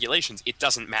to the regulations, it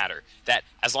doesn't matter. That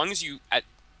as long as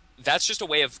that's just a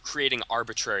way of creating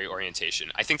arbitrary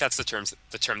orientation. I think that's the term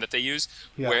that they use,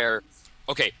 where,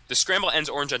 okay, the scramble ends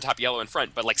orange on top, yellow in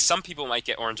front, but some people might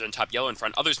get orange on top, yellow in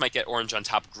front, others might get orange on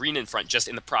top, green in front, just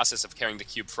in the process of carrying the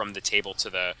cube from the table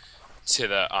to the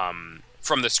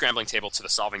from the scrambling table to the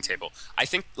solving table. I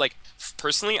think,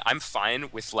 personally, I'm fine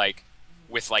with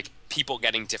people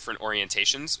getting different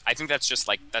orientations. I think that's just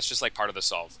part of the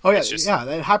solve. Oh yeah,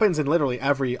 that happens in literally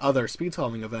every other speed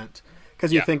solving event.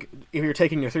 Because you think if you're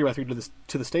taking your 3x3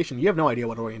 to the station, you have no idea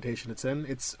what orientation it's in.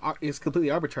 It's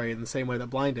completely arbitrary in the same way that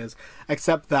blind is,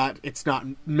 except that it's not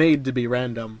made to be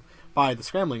random by the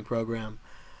scrambling program.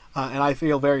 And I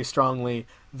feel very strongly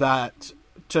that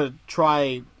to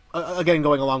try, again,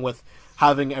 going along with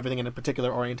having everything in a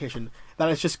particular orientation, that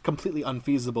it's just completely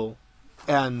unfeasible.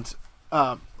 And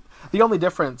the only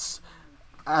difference,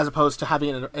 as opposed to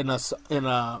having it in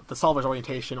the solver's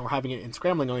orientation or having it in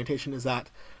scrambling orientation, is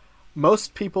that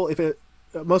most people,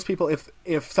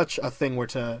 if such a thing were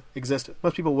to exist,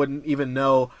 most people wouldn't even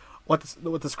know what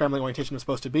the scrambling orientation was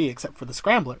supposed to be, except for the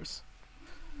scramblers.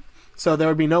 So there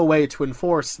would be no way to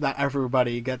enforce that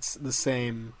everybody gets the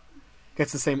same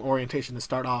orientation to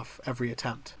start off every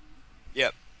attempt.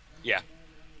 Yep. Yeah.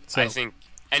 So, I think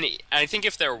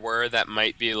if there were, that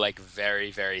might be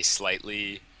very, very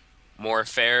slightly more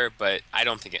fair, but I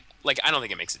don't think it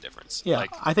makes a difference. Yeah,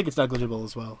 I think it's negligible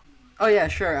as well. Oh yeah,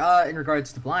 sure. In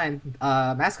regards to blind,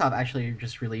 Maskov actually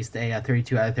just released a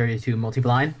 32 out of 32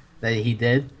 multi-blind that he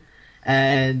did,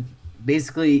 and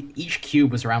basically each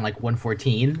cube was around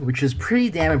 114, which is pretty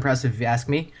damn impressive if you ask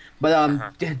me.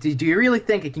 But do you really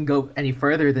think it can go any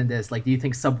further than this? Do you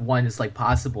think sub 1 is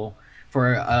possible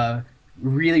for a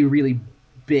really, really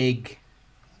big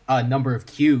number of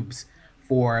cubes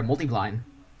for multi-blind?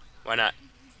 Why not?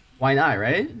 Why not,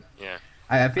 right? Yeah.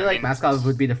 I feel Maskov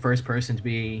would be the first person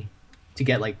to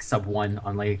get sub 1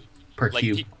 on per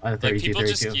cube on a 32.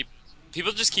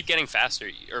 People just keep getting faster,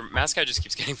 or Mascot just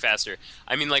keeps getting faster.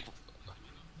 I mean,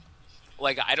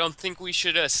 I don't think we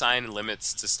should assign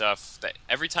limits to stuff. That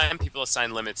every time people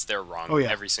assign limits, they're wrong.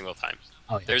 Every single time.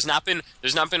 Oh, yeah. There's not been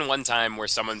one time where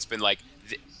someone's been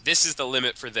this is the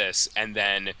limit for this, and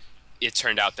then it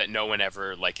turned out that no one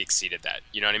ever exceeded that.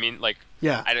 You know what I mean?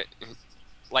 Yeah.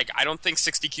 I don't think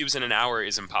 60 cubes in an hour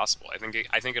is impossible. I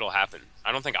think it'll happen.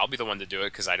 I don't think I'll be the one to do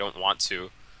it because I don't want to,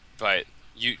 but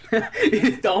you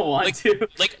don't want to.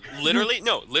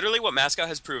 Literally what Mascot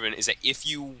has proven is that if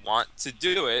you want to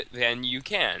do it, then you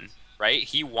can, right?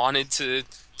 He wanted to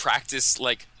practice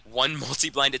one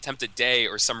multi-blind attempt a day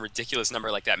or some ridiculous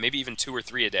number like that, maybe even 2 or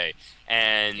 3 a day.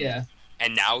 And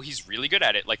now he's really good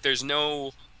at it. There's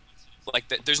no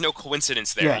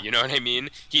coincidence there. Yeah. You know what I mean?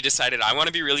 He decided, I want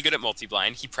to be really good at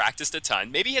multi-blind. He practiced a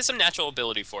ton. Maybe he has some natural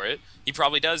ability for it. He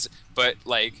probably does. But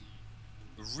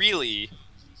really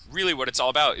what it's all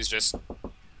about is just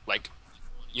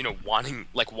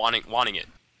wanting it.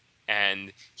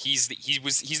 And he's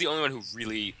the only one who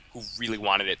really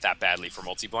wanted it that badly for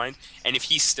multi-blind. And if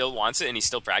he still wants it and he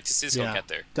still practices, he'll get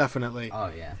there. Definitely.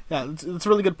 Oh yeah. Yeah, it's a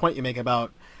really good point you make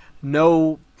about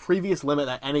no previous limit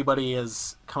that anybody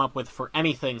has come up with for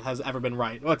anything has ever been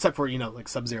right, well, except for like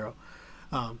Sub-Zero,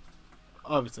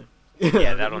 obviously.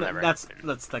 Yeah, that'll never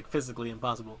that's like physically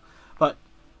impossible. But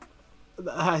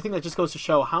I think that just goes to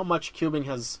show how much cubing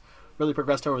has really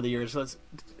progressed over the years.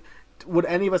 Would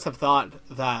any of us have thought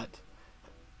that,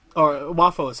 or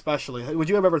Wafo especially, would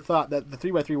you have ever thought that the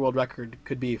 3x3 world record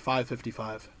could be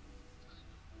 5:55?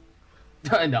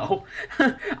 No.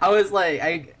 I was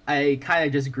like, I kind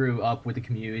of just grew up with the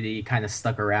community, kind of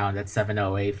stuck around at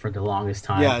 7:08 for the longest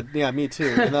time. Yeah, me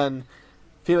too. And then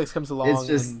Felix comes along,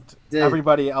 and the-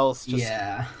 everybody else just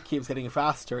Yeah. keeps getting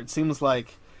faster. It seems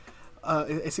like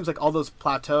all those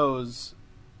plateaus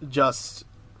just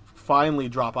finally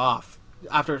drop off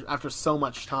after so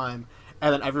much time,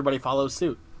 and then everybody follows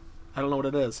suit. I don't know what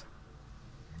it is.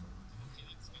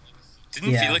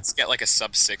 Didn't Yeah. Felix get like a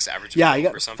sub-6 average of Yeah, 12 you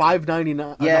or got something?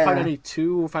 599, Yeah.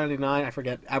 592, 599. I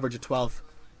forget. Average of 12.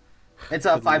 It's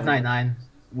a 599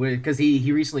 because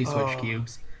he recently switched Oh.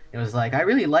 cubes. It was like, I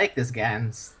really like this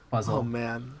Gans puzzle. Oh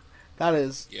man, that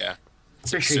is Yeah.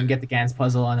 Pretty sure you can get the Gans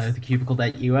puzzle on the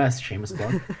cubicle.us, shameless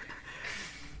plug.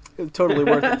 totally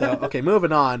worth it though. Okay,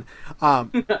 moving on.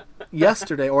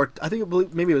 Yesterday, or I think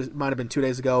maybe it might have been 2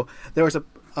 days ago, there was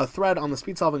a thread on the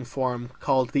speed solving forum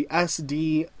called the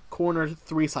SD corner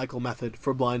 3 cycle method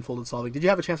for blindfolded solving. Did you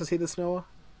have a chance to see this, Noah?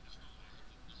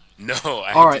 No,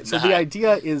 I All right, did so not. the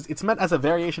idea is it's meant as a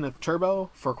variation of turbo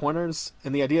for corners,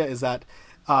 and the idea is that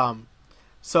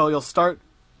so you'll start,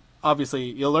 obviously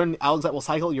you'll learn algs that will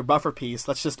cycle your buffer piece.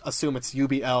 Let's just assume it's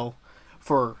UBL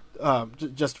for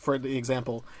just for the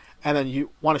example, and then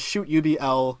you want to shoot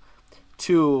UBL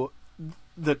to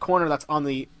the corner that's on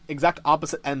the exact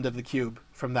opposite end of the cube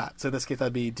from that. So in this case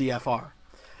that'd be DFR,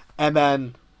 and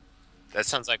then That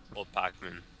sounds like old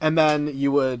Pac-Man.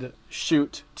 you would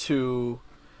shoot to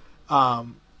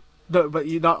but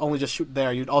you not only just shoot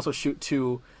there, you'd also shoot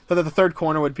to, so that the third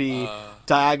corner would be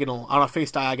diagonal, on a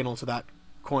face diagonal to that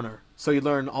corner. So you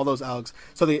learn all those algs.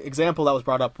 So the example that was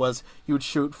brought up was you would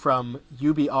shoot from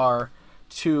UBL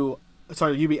to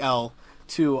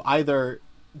either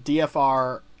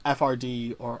DFR,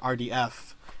 FRD, or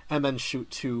RDF, and then shoot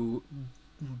to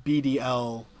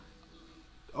BDL,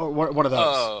 or one of those.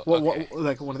 Oh, okay.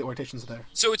 Like one of the orientations there.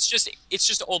 So it's just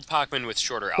old Pac-Man with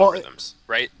shorter Well, algorithms,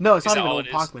 right? No, it's Is not that even all old it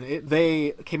is? Pacman.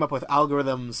 They came up with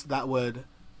algorithms that would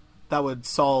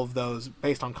solve those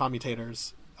based on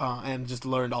commutators, and just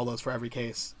learned all those for every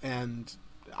case. And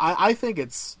I think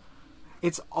it's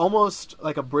almost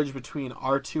like a bridge between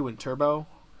R2 and Turbo,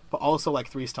 but also like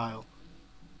 3 style.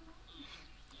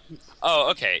 Oh,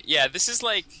 okay. Yeah, this is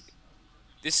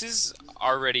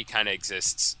already kind of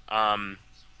exists.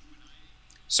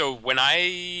 So when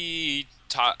I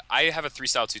have a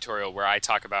 3-style tutorial where I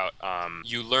talk about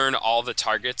you learn all the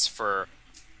targets for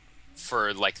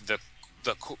like the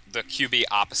QB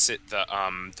opposite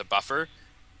the buffer,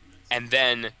 and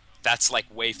then that's like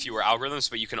way fewer algorithms,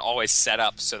 but you can always set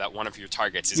up so that one of your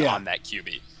targets is on that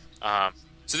QB.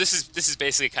 So this is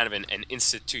basically kind of an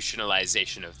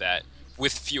institutionalization of that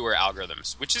with fewer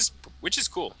algorithms, which is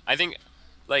cool. I think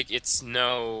like it's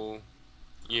no,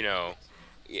 yeah,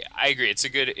 I agree. It's a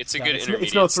good intermediate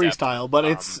It's no 3 step. style, but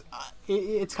it's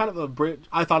kind of a bridge.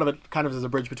 I thought of it kind of as a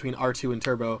bridge between R2 and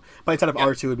Turbo, but instead of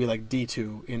R2 it would be like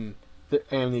D2 in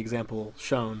the example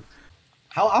shown.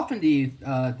 How often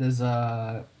does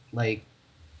like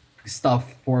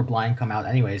stuff for blind come out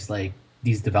anyways, like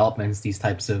these developments, these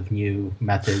types of new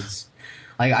methods?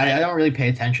 Like I don't really pay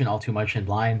attention all too much in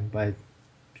blind, but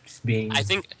just being I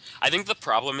think the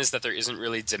problem is that there isn't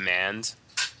really demand.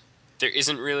 There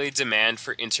isn't really demand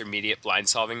for intermediate blind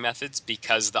solving methods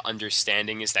because the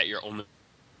understanding is that you're only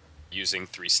using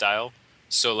 3 style.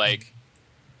 So like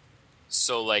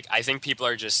I think people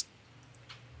are just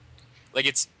like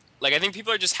I think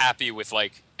people are just happy with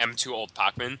like M2 old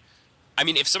Pacman. I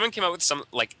mean, if someone came out with some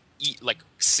like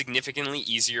significantly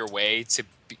easier way to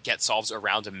get solves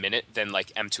around a minute than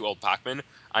like M2 old Pacman,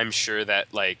 I'm sure that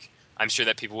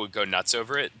people would go nuts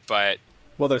over it. But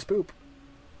Well, there's poop.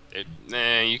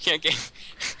 you can't get.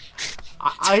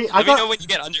 I Let me got know when you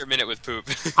get under a minute with poop.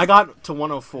 I got to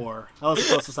 104. That was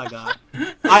the closest I got.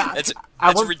 That's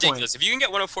at one ridiculous. point- If you can get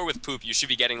 104 with poop, you should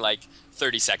be getting like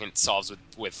 30-second solves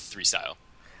with 3 style.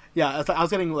 Yeah, I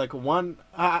was getting like one.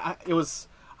 I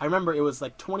remember it was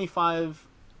like 25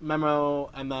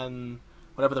 memo, and then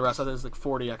whatever the rest of it is, like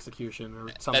 40 execution or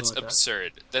something That's like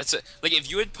absurd. Like if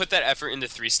you had put that effort into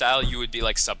 3 style, you would be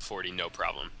like sub 40, no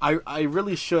problem. that. I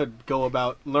really should go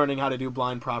about learning how to do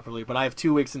blind properly, but I have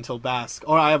 2 weeks until Basque,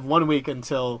 or I have 1 week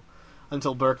until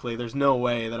Berkeley. There's no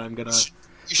way that I'm gonna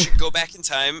You should go back in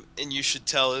time and you should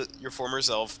tell your former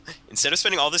self, instead of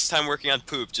spending all this time working on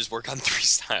poop, just work on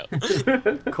 3-style.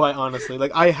 Quite honestly,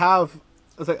 like I have,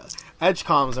 it's like edge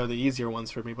comms are the easier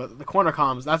ones for me, but the corner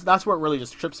comms, that's where it really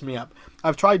just trips me up.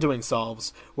 I've tried doing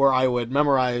solves where I would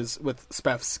memorize with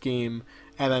Spef's scheme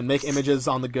and then make images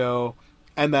on the go,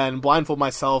 and then blindfold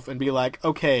myself and be like,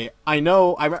 okay, I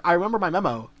know, I remember my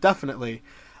memo, definitely.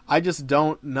 I just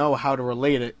don't know how to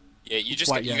relate it. Yeah, you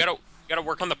gotta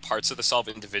work on the parts of the solve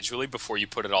individually before you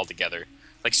put it all together.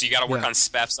 Like, so you gotta work on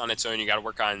Spefs on its own, you gotta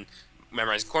work on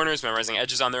memorizing corners, memorizing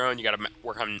edges on their own, you gotta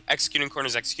work on executing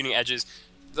corners, executing edges.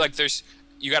 Like,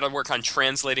 you got to work on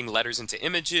translating letters into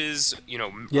images,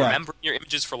 remembering your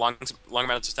images for long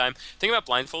amounts of time. The thing about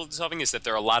blindfold solving is that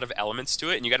there are a lot of elements to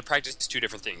it, and you got to practice two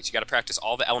different things. You got to practice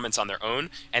all the elements on their own,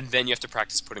 and then you have to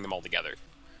practice putting them all together.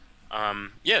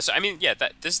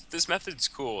 This method's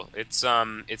cool. It's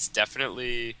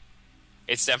definitely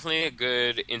a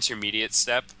good intermediate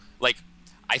step. Like,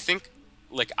 I think,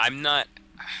 like, I'm not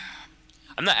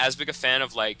as big a fan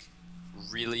of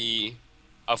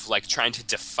trying to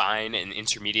define an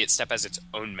intermediate step as its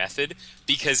own method,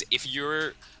 because if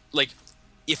you're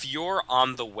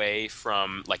on the way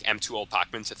from like M2 Old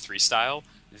Pacman to 3-style,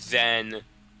 then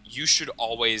you should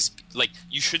always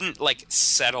you shouldn't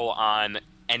settle on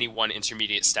any one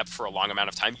intermediate step for a long amount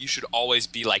of time. You should always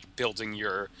be building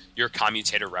your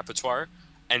commutator repertoire.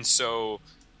 And so,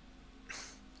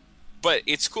 but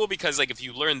it's cool because if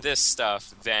you learn this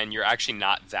stuff, then you're actually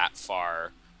not that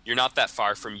far. You're not that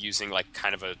far from using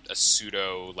kind of a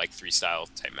pseudo 3-style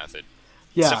type method.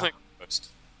 Yeah, it's definitely most.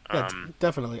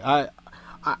 Definitely.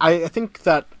 I think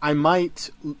that I might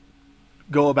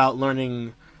go about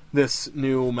learning this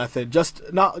new method just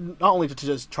not only to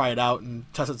just try it out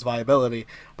and test its viability,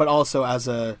 but also as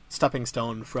a stepping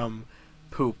stone from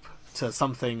poop to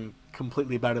something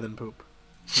completely better than poop.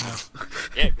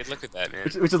 Yeah, good luck with that, man.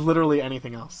 Which is literally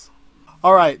anything else.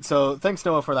 All right, so thanks,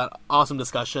 Noah, for that awesome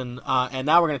discussion. And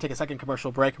now we're going to take a second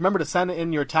commercial break. Remember to send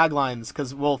in your taglines,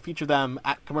 because we'll feature them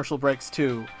at commercial breaks,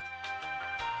 too.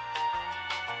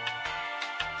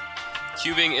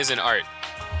 Cubing is an art.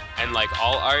 And like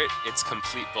all art, it's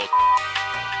complete bull.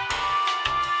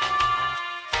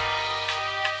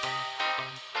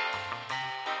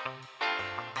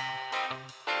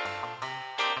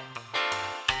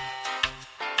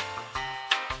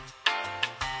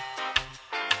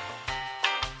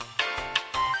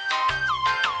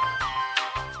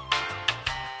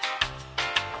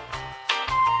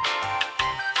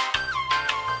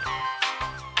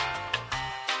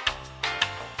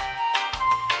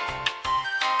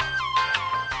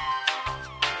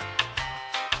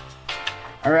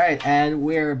 All right, and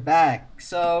we're back.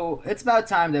 So it's about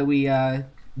time that we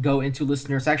go into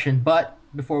listener section. But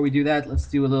before we do that, let's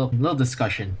do a little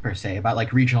discussion per se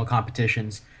about regional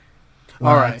competitions.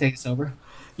 All right, take us over.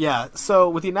 Yeah. So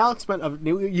with the announcement of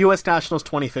new U.S. Nationals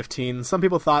 2015, some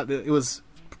people thought that it was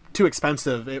too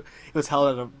expensive. It was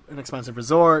held at an expensive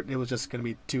resort. It was just going to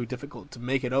be too difficult to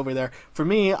make it over there. For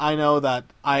me, I know that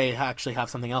I actually have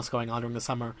something else going on during the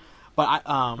summer. But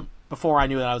before I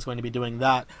knew that I was going to be doing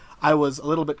that, I was a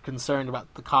little bit concerned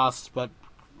about the costs, but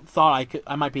thought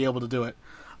I might be able to do it.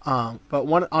 But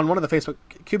on one of the Facebook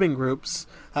cubing groups,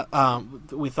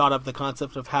 we thought of the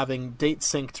concept of having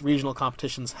date-synced regional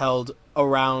competitions held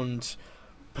around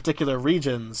particular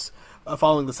regions,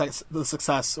 following the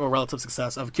success or relative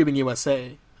success of Cubing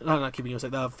USA, not Cubing USA,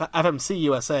 the FMC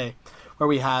USA, where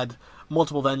we had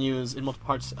multiple venues in multiple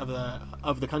parts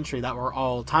of the country that were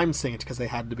all time synced because they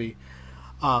had to be.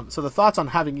 So the thoughts on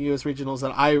having U.S. regionals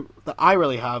that I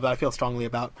really have, that I feel strongly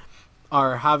about,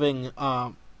 are having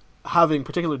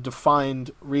particular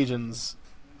defined regions.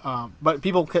 But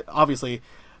people obviously,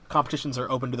 competitions are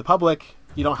open to the public.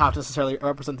 You don't have to necessarily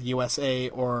represent the USA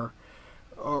or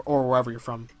wherever you're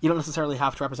from. You don't necessarily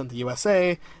have to represent the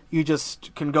USA. You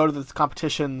just can go to the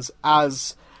competitions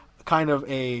as kind of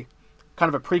a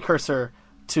precursor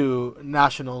to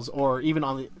nationals, or even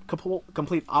on the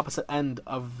complete opposite end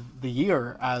of the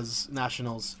year as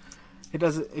nationals. It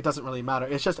doesn't really matter.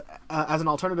 It's just as an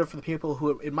alternative for the people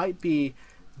who it might be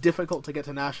difficult to get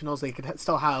to nationals. They could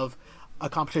still have a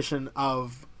competition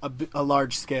of a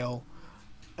large scale,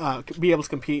 be able to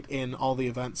compete in all the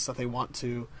events that they want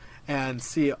to, and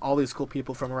see all these cool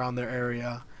people from around their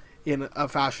area in a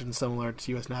fashion similar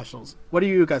to U.S. nationals. What do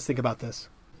you guys think about this?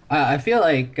 I feel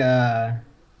like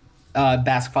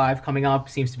Basque 5 coming up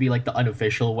seems to be the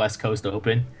unofficial West Coast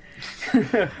Open.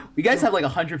 You guys have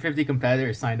 150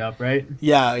 competitors signed up, right?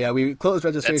 Yeah, we closed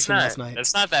registration last night.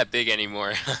 That's not that big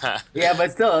anymore. Yeah,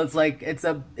 but still, it's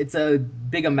a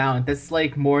big amount. That's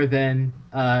more than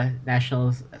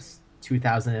nationals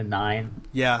 2009.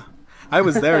 Yeah, I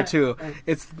was there too.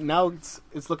 It's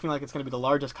looking like it's going to be the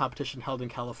largest competition held in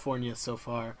California so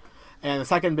far, and the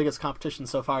second biggest competition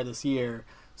so far this year.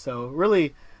 So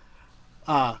really,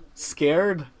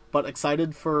 scared but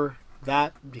excited for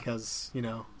that because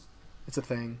it's a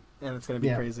thing and it's going to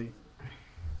be crazy.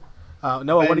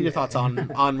 Noah, what are your thoughts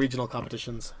on regional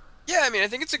competitions? Yeah, I mean, I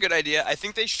think it's a good idea. I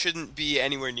think they shouldn't be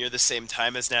anywhere near the same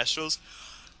time as nationals.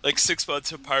 Like 6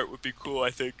 months apart would be cool, I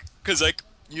think, because like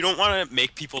you don't want to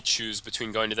make people choose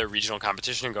between going to their regional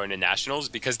competition and going to nationals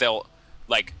because they'll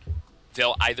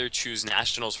either choose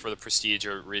nationals for the prestige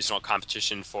or regional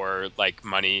competition for like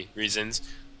money reasons.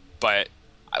 But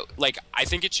I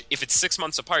think if it's 6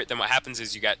 months apart, then what happens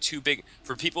is you got two big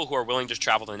for people who are willing to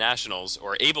travel to nationals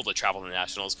or able to travel to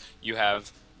nationals. You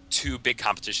have two big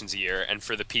competitions a year, and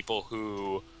for the people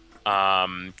who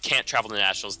can't travel to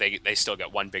nationals, they still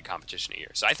get one big competition a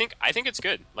year. So I think it's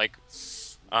good. Like,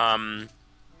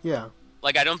 Yeah.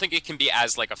 like I don't think it can be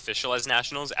as like official as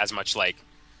nationals as much like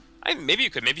maybe you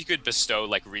could bestow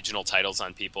like regional titles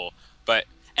on people, but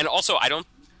and also I don't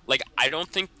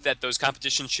think that those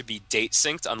competitions should be date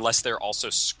synced unless they're also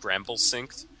scramble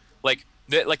synced. Like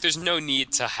there's no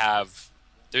need to have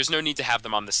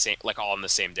them on the same all on the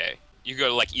same day. You go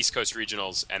to like East Coast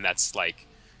regionals and that's like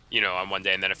on one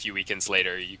day, and then a few weekends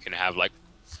later you can have like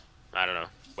I don't know,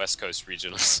 West Coast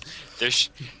regionals.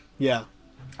 Yeah.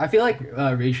 I feel like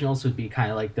regionals would be kind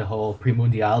of like the whole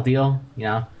Premundial deal,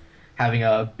 having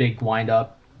a big wind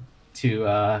up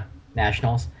to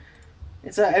nationals.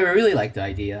 I really like the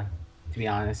idea, to be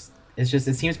honest. It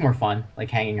seems more fun,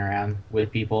 like hanging around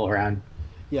with people around.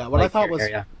 Yeah, what I thought was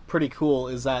area. pretty cool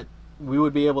is that we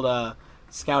would be able to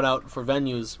scout out for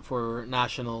venues for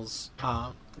nationals.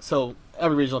 So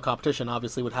every regional competition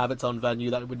obviously would have its own venue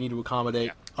that would need to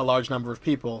accommodate a large number of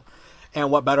people. And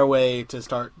what better way to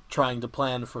start trying to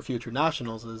plan for future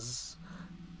nationals is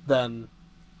than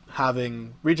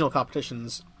having regional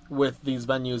competitions with these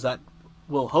venues that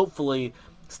will hopefully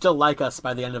still like us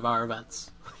by the end of our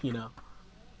events. Yeah,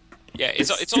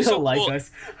 it's also like cool.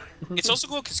 us. It's also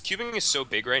cool because cubing is so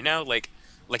big right now. Like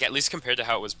at least compared to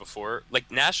how it was before. Like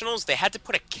nationals, they had to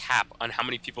put a cap on how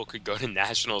many people could go to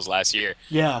nationals last year.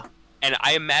 Yeah. And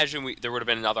I imagine there would have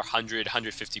been another 100,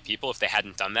 150 people if they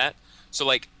hadn't done that. So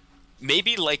like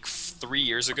maybe like 3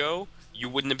 years ago, you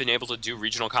wouldn't have been able to do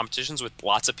regional competitions with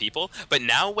lots of people. But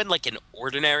now when like an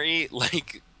ordinary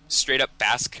like straight up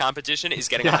bass competition is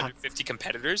getting 150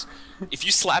 competitors, if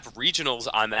you slap regionals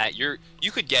on that, you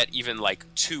could get even like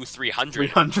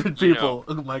 300 people.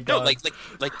 Oh my god. No,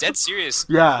 like dead serious.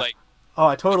 Yeah. Like,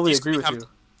 I totally agree with you.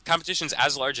 Competitions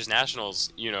as large as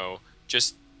nationals,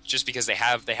 just because they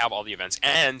have all the events.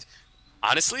 And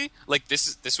honestly, like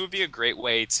this would be a great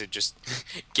way to just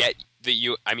get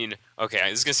okay,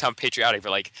 this is gonna sound patriotic,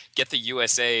 but like get the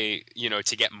USA,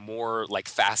 to get more like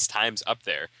fast times up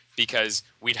there, because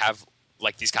we'd have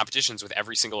like these competitions with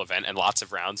every single event and lots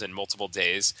of rounds and multiple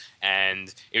days,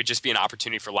 and it would just be an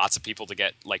opportunity for lots of people to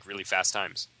get like really fast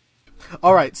times.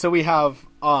 All right, so we have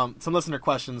some listener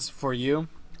questions for you.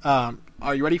 Are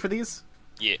you ready for these?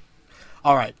 Yeah.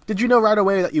 All right. Did you know right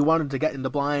away that you wanted to get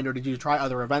into blind, or did you try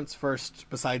other events first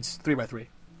besides 3x3?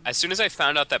 As soon as I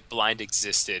found out that blind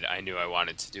existed, I knew I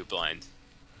wanted to do blind.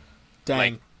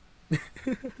 Dang.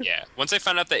 Yeah. Once I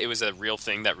found out that it was a real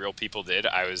thing that real people did,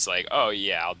 I was like, oh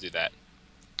yeah, I'll do that.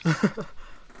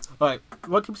 All right.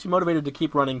 What keeps you motivated to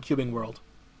keep running Cubing World?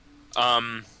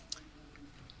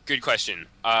 Good question.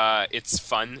 It's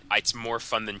fun. It's more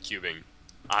fun than cubing,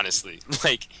 honestly.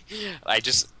 Like,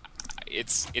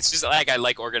 it's just like I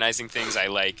like organizing things. I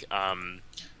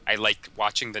like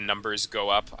watching the numbers go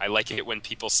up. I like it when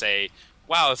people say,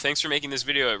 wow, thanks for making this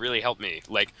video. It really helped me.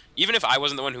 Like, even if I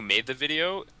wasn't the one who made the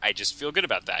video, I just feel good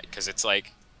about that, because it's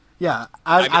like... Yeah,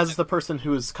 as the person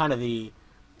who's kind of the...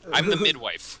 I'm the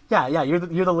midwife. Yeah, you're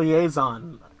the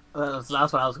liaison. That's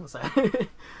what I was going to say.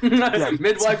 Yeah.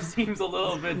 Midwife seems a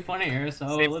little bit funnier,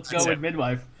 so let's go with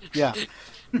midwife. Yeah.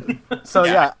 So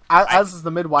as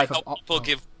the midwife... Help people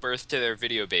give birth to their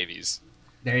video babies.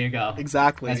 There you go.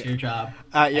 Exactly. That's your job.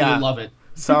 Yeah. I love it.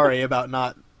 Sorry about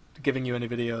not giving you any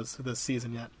videos this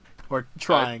season yet. Or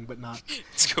trying, but not.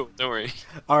 It's cool. Don't worry.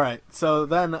 All right. So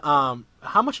then, how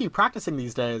much are you practicing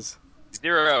these days?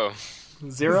 0.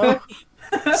 0?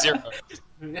 0.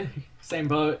 Same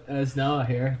boat as Noah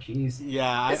here. Jeez.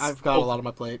 Yeah, I've got a lot on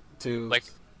my plate, too. Like,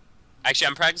 actually,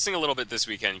 I'm practicing a little bit this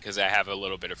weekend because I have a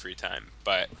little bit of free time.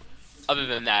 But other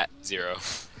than that, 0.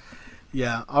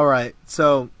 Yeah. All right.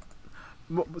 So,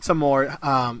 some more.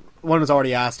 One was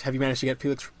already asked. Have you managed to get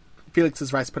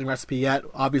Felix's rice pudding recipe yet?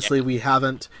 Obviously, we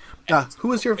haven't.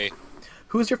 Who is your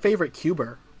favorite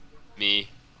cuber? Me.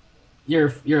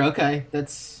 You're okay.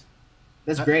 That's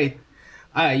Uh, great.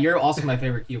 You're also my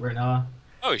favorite cuber, Noah.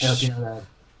 Oh, I hope you know that.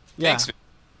 Yeah, thanks.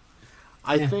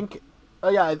 I Yeah. think.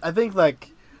 Yeah, I think like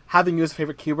having you as a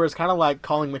favorite cuber is kind of like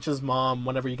calling Mitch's mom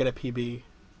whenever you get a PB.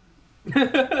 No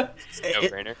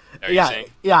It- brainer. Are you yeah,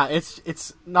 saying? yeah.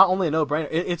 It's not only a no brainer.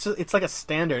 It's like a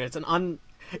standard.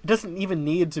 It doesn't even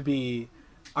need to be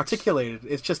articulated.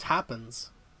 It just happens.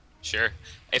 Sure.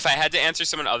 If I had to answer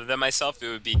someone other than myself, it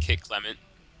would be Kit Clement.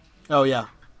 Oh yeah,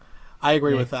 I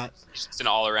agree Yeah. with that. He's just an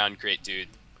all-around great dude.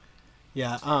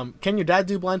 Yeah. Can your dad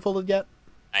do blindfolded yet?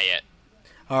 Not yet.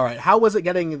 All right. How was it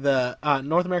getting the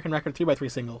North American record 3x3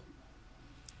 single?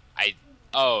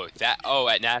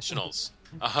 At nationals.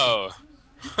 Oh.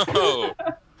 Oh.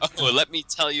 Oh, let me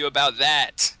tell you about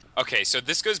that. Okay, so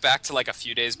this goes back to like a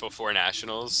few days before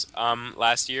nationals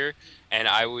last year, and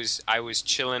I was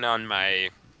chilling on my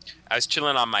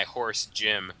horse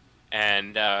Jim,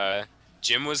 and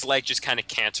Jim was like just kind of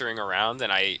cantering around,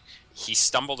 and he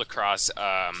stumbled across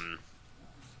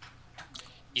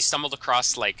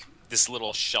like this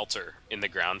little shelter in the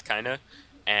ground kind of,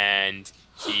 and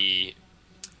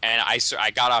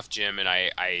I got off Jim and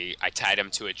I tied him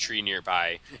to a tree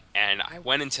nearby, and I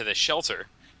went into the shelter,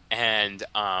 and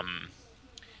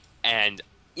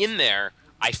in there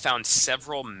I found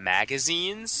several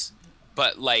magazines,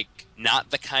 but like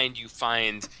not the kind you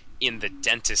find in the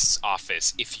dentist's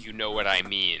office, if you know what I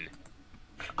mean.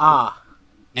 Ah.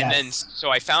 And Yes. then, so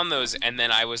I found those, and then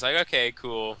I was like, okay,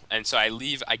 cool. And so I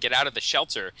get out of the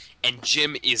shelter, and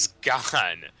Jim is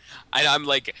gone. And I'm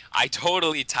like, I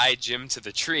totally tied Jim to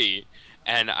the tree,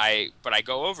 but I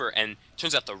go over, and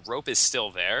turns out the rope is still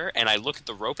there, and I look at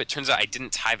the rope, it turns out I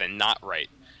didn't tie the knot right.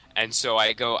 And so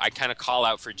I kind of call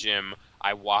out for Jim,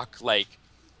 I walk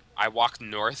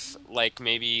north, like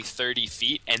maybe 30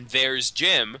 feet, and there's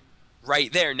Jim,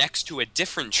 right there next to a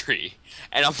different tree.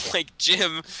 And I'm like,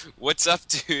 Jim, what's up,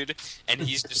 dude? And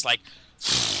he's just like,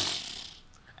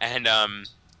 and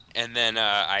then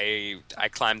I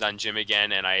climbed on Jim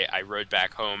again, and I rode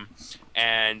back home,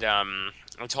 and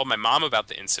I told my mom about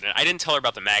the incident. I didn't tell her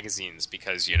about the magazines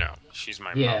because she's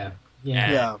my Yeah. mom. Yeah.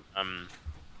 And, Yeah.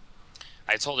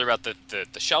 I told her about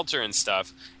the shelter and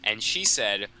stuff, and she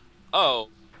said, "Oh,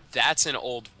 that's an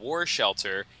old war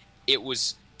shelter. It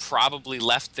was probably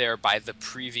left there by the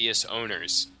previous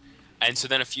owners." And so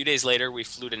then a few days later, we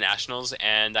flew to nationals,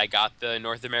 and I got the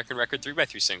North American record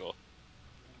 3x3 single.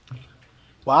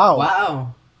 Wow.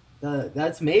 Wow.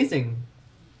 That's amazing.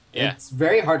 Yeah. It's a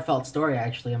very heartfelt story,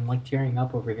 actually. I'm like tearing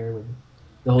up over here with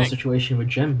the whole Thanks. situation with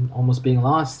Jim almost being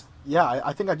lost. Yeah,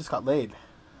 I think I just got laid.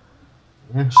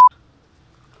 Yeah.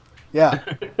 Yeah.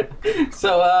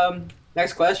 So,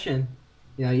 next question.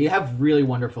 You have really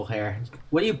wonderful hair.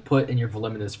 What do you put in your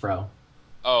voluminous fro?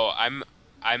 Oh,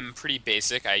 I'm pretty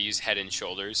basic. I use Head and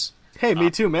Shoulders. Hey, me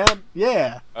too, man.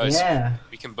 Yeah. Oh, so Yeah.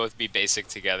 we can both be basic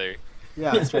together.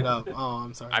 Yeah, straight up. Oh,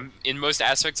 I'm sorry. I'm in most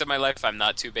aspects of my life. I'm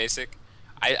not too basic.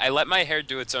 I let my hair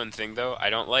do its own thing, though. I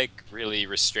don't like really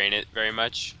restrain it very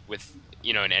much with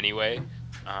in any way.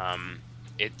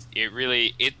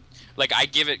 I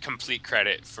give it complete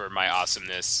credit for my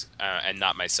awesomeness and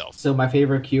not myself. So my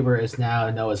favorite cuber is now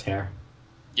Noah's hair.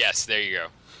 Yes, there you go.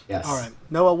 Yes. All right.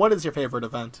 Noah, what is your favorite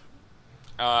event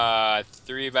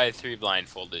 3x3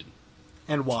 blindfolded.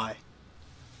 and why?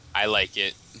 I like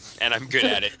it, and I'm good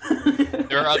at it.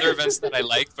 There are other events that I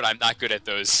like, but I'm not good at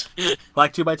those.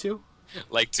 Like 2x2?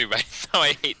 Like 2x. No,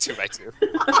 I hate 2x2.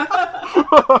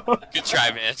 Good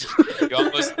try, man. You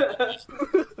almost.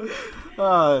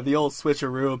 The old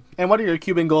switcheroo. And what are your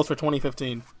cubing goals for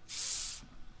 2015?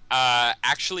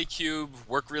 Actually cube,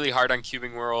 work really hard on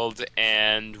Cubing World,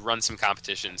 and run some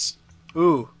competitions.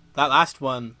 Ooh, that last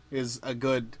one is a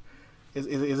good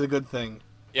a good thing.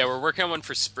 Yeah, we're working on one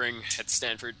for spring at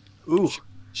Stanford. Ooh.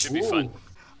 Should be fun.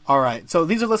 All right. So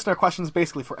these are listener questions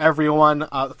basically for everyone.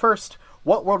 First,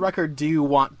 what world record do you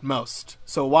want most?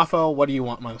 So Waffo, what do you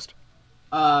want most?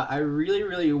 I really,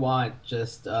 really want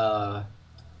just, I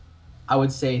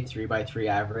would say 3x3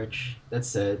 average.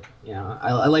 That's it.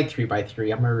 I like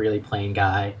 3x3. I'm a really plain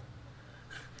guy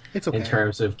It's okay. in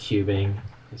terms of cubing.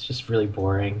 It's just really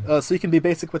boring. So you can be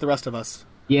basic with the rest of us.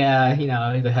 Yeah,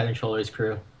 the Head and Shoulders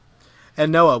crew.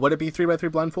 And Noah, would it be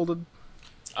 3x3 blindfolded?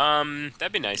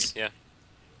 That'd be nice. Yeah,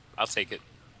 I'll take it.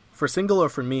 For single or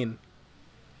for mean?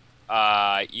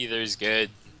 Either is good.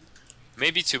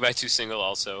 Maybe 2x2 single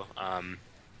also.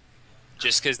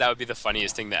 Just because that would be the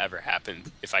funniest thing that ever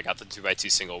happened if I got the 2x2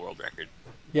 single world record.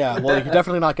 Yeah, well, you're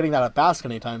definitely not getting that at Basque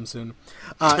anytime soon.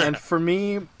 And for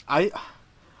me,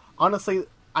 honestly,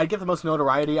 I'd get the most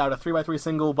notoriety out of 3x3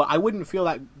 single, but I wouldn't feel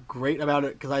that great about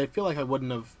it because I feel like I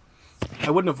wouldn't have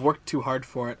I wouldn't have worked too hard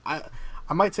for it. I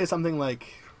might say something like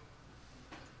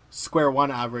square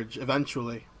one average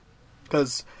eventually,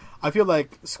 because I feel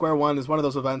like square one is one of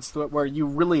those events where you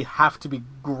really have to be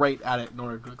great at it in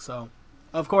order to excel.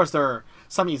 Of course, there are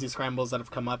some easy scrambles that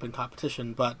have come up in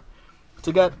competition, but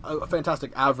to get a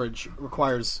fantastic average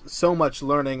requires so much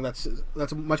learning that's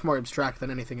much more abstract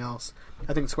than anything else.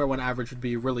 I think square one average would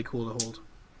be really cool to hold.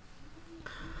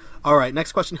 All right,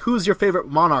 next question. Who's your favorite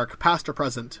monarch, past or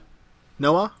present?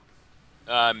 Noah?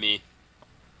 Me.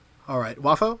 All right.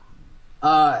 Wafo?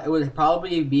 It would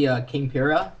probably be King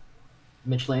Pyrrha,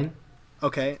 Mitch Lane.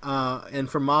 Okay. And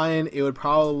for mine, it would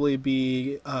probably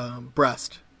be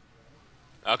Brest.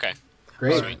 Okay.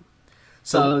 Great. All right.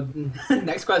 So,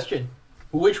 next question.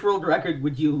 Which world record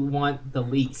would you want the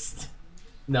least,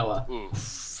 Noah? Ooh,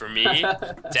 for me,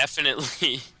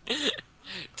 definitely,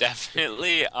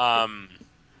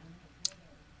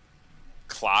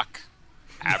 clock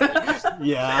average.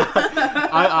 Yeah.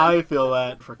 I feel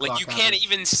that for Like, clock you can't average.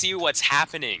 even see what's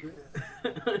happening.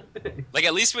 Like,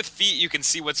 at least with feet, you can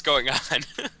see what's going on.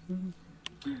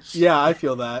 Yeah, I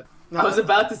feel that. I was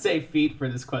about to say feet for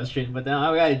this question, but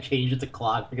now I gotta change it to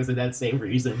clock because of that same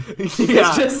reason. Yeah.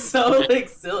 It's just so like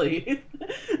silly.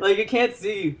 Like you can't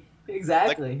see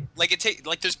exactly.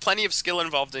 Like there's plenty of skill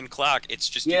involved in clock. It's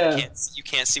just Yeah. you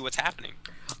can't see what's happening.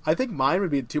 I think mine would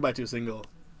be a 2x2 single.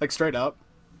 Like, straight up.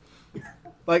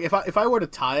 Like, if I were to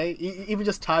tie, even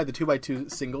just tie the 2x2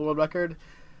 single world record,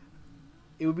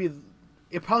 it'd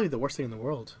probably be the worst thing in the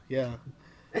world. Yeah.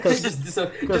 just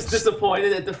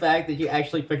disappointed at the fact that you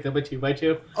actually picked up a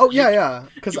 2x2. Oh, yeah.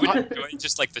 Because You wouldn't enjoy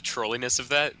just like the trolliness of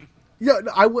that. yeah,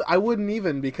 no, I wouldn't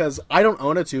even, because I don't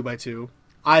own a 2x2.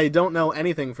 I don't know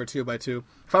anything for 2x2.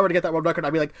 If I were to get that world record,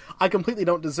 I'd be like, I completely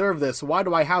don't deserve this. Why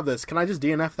do I have this? Can I just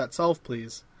DNF that solve,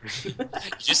 please? You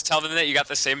just tell them that you got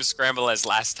the same scramble as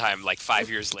last time, like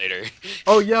 5 years later.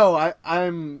 Oh, yo,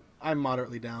 I'm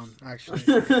moderately down, actually.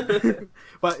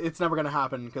 But it's never going to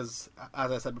happen because,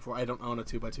 as I said before, I don't own a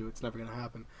 2x2. It's never going to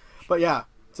happen. But yeah,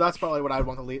 so that's probably what I'd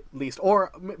want the least.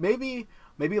 Or maybe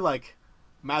like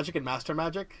Magic and Master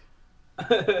Magic,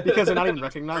 because they're not even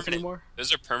recognized anymore.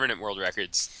 Those are permanent world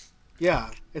records. Yeah,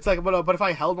 it's like, but if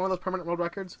I held one of those permanent world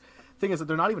records, the thing is that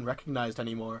they're not even recognized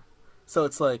anymore. So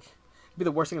it's like, it'd be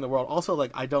the worst thing in the world. Also,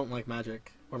 like, I don't like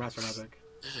Magic or Master Magic.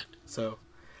 So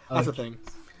that's the thing.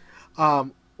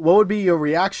 What would be your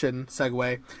reaction,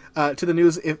 segue, to the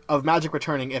news of Magic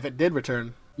returning, if it did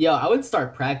return? Yo, I would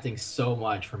start practicing so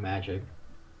much for Magic.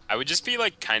 I would just be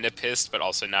like kind of pissed, but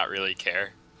also not really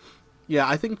care. Yeah,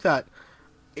 I think that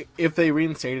if they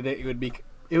reinstated it, it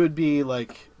would be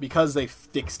like, because they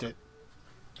fixed it.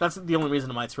 That's the only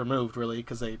reason why it's removed, really,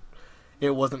 because it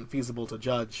wasn't feasible to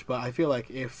judge. But I feel like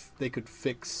if they could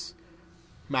fix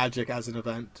Magic as an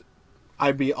event,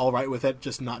 I'd be all right with it.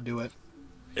 Just not do it.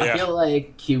 Yeah. I feel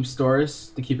like Cube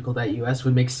stores, the Cubicle.us,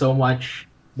 would make so much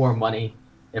more money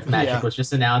if Magic was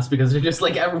just announced, because they're just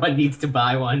like, everyone needs to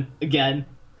buy one again.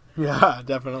 Yeah,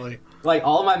 definitely. Like,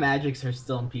 all my Magics are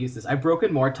still in pieces. I've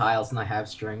broken more tiles than I have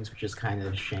strings, which is kind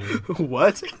of a shame.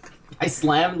 What? I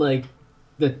slammed, like,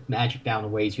 the Magic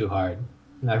down way too hard,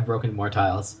 and I've broken more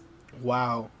tiles.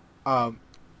 Wow.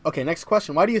 Okay, next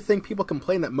question. Why do you think people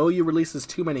complain that Moyu releases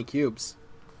too many cubes?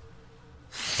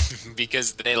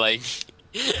 Because they like...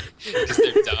 Because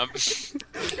they're dumb.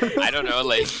 I don't know,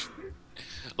 like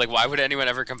why would anyone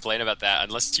ever complain about that?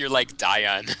 Unless you're like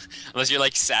Dion. Unless you're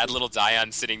like sad little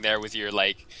Dion sitting there with your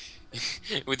like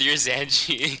with your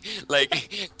Zanji,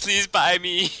 like, please buy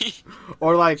me.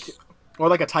 Or like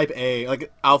a Type A,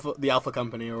 like the Alpha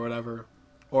Company or whatever,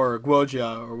 or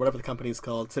Guojia or whatever the company's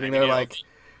called, sitting there like,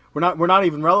 we're not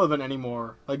even relevant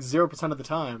anymore, like 0% of the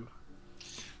time.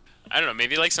 I don't know.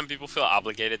 Maybe like some people feel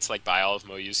obligated to like buy all of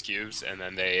Moyu's cubes, and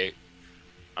then they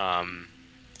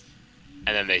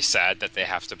sad that they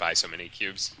have to buy so many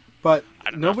cubes. But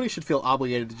nobody should feel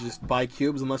obligated to just buy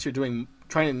cubes unless you're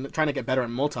trying to get better at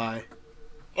multi.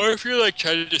 Or if you're like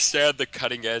trying to just stay on the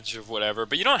cutting edge of whatever,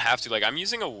 but you don't have to. Like, I'm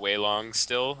using a Weilong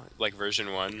still, like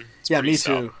version 1. It's yeah, me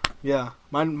solid. too. Yeah,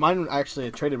 mine actually I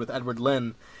traded with Edward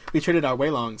Lin. We traded our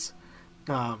Weilongs.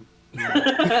 Yeah.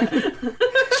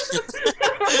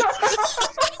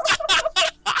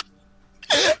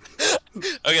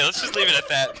 Okay, let's just leave it at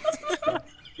that.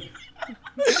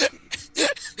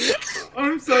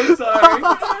 I'm so sorry.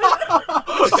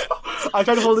 I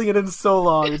tried holding it in so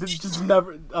long. It just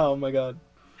never... Oh, my God.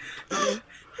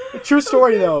 True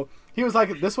story, though. He was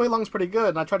like, this Weilong's pretty good.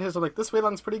 And I tried his, I'm like, this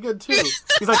Weilong's pretty good, too.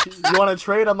 He's like, you want to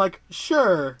trade? I'm like,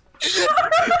 sure.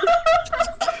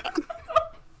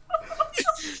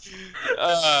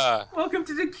 Welcome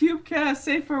to the Cubecast.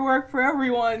 Safe for work for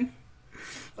everyone.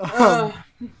 Uh,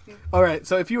 All right.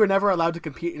 So if you were never allowed to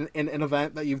compete in an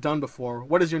event that you've done before,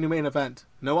 what is your new main event?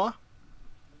 Noah?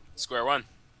 Square one.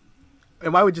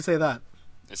 And why would you say that?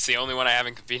 It's the only one I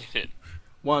haven't competed in.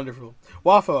 Wonderful.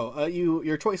 Wafo,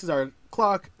 your choices are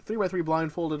clock, 3x3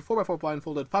 blindfolded, 4x4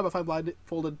 blindfolded, 5x5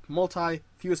 blindfolded, multi,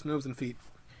 fewest moves, and feet.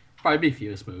 probably be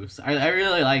fewest moves. I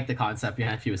really like the concept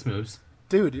behind fewest moves.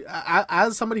 Dude,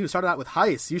 as somebody who started out with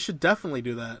heist, you should definitely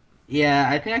do that. Yeah,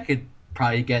 I think I could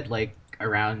probably get like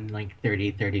around like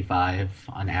 30, 35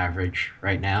 on average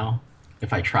right now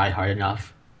if I try hard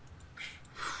enough.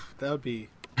 That would be...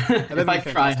 If I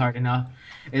try hard enough.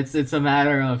 It's a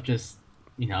matter of just,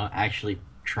 actually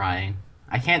trying.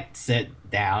 I can't sit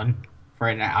down for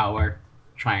an hour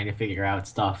trying to figure out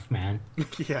stuff, man.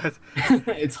 Yeah.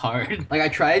 It's hard. Like I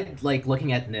tried like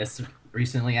looking at this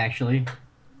recently actually.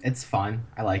 It's fun.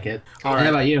 I like it. All How right.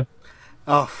 about you?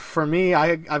 Oh, for me,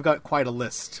 I've got quite a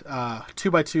list.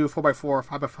 2x2, 4x4,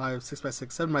 5x5, 6x6,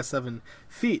 7x7,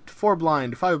 feet, 4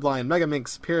 blind, 5 blind, mega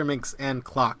minx, pyraminx, and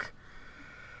clock.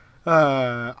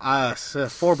 4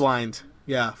 blind.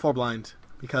 Yeah, 4 blind.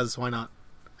 Because why not?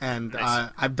 And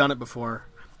Nice. I've done it before.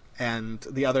 And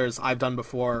the others I've done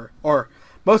before, or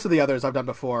most of the others I've done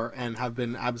before and have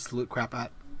been absolute crap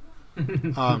at.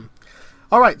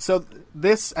 All right, so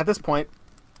at this point,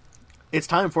 it's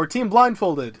time for Team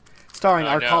Blindfolded, starring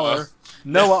our no. caller,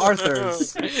 Noah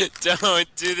Arthurs.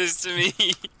 Don't do this to me.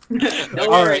 Don't All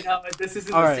worry, right. no, this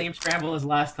isn't All the right. same scramble as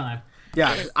last time.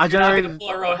 Yeah, I You're not gonna generated. pull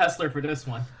a row Hessler for this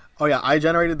one. Oh yeah, I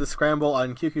generated the scramble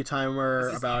on QQ Timer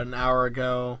about an hour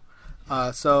ago.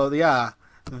 So yeah,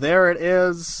 there it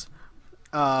is.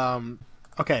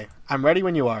 Okay, I'm ready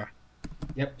when you are.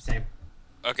 Yep, same.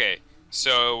 Okay,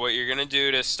 so what you're gonna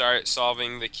do to start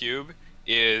solving the cube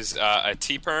is a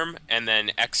T-perm, and then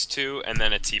x2, and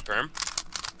then a T-perm.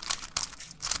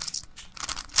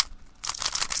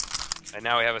 And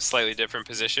now we have a slightly different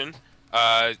position.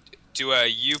 Do a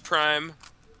U prime,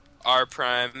 R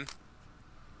prime,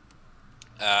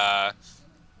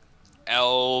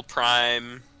 L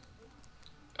prime.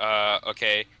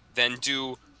 Okay, then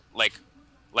do like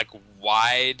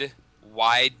wide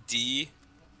D,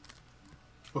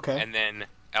 Okay. and then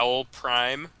L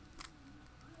prime,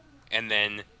 and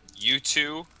then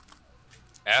U2,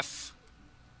 F,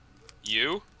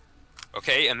 U.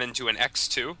 Okay, and then do an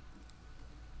X2.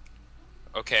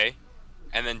 Okay,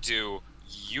 and then do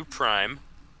U prime,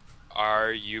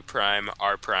 R, U prime,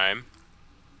 R prime,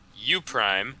 U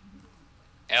prime,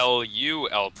 L, U,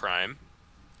 L prime,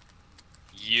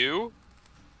 U,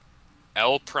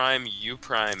 L prime, U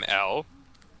prime, L,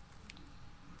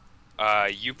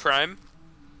 U prime,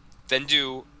 then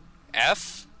do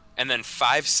F, and then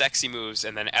 5 sexy moves,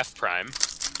 and then F prime,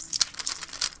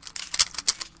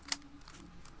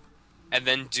 and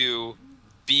then do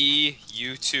B,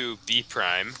 U2, B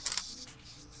prime,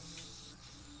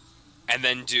 and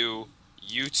then do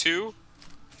U2,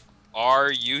 R,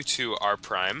 U2, R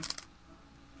prime,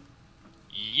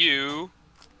 U,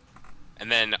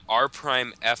 and then R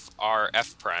prime, F, R,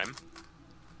 F prime,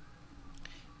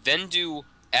 then do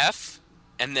F,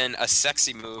 and then a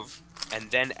sexy move,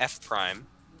 and then F prime,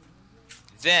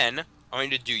 then I'm going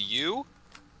to do U,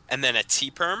 and then a T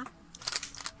perm,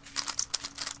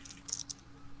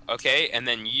 okay, and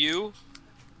then U,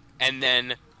 and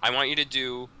then I want you to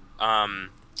do,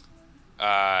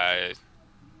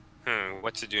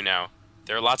 what to do now?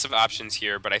 There are lots of options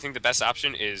here, but I think the best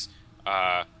option is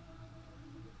to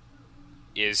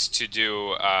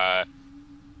do,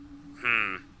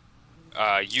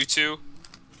 U2,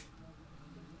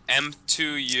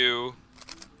 M2U,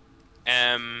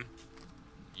 M,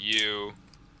 U,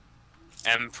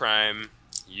 M prime,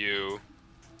 U,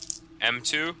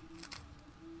 M2,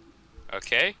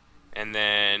 okay, and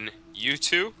then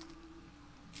U2,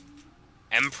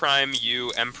 M prime,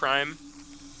 U, M prime,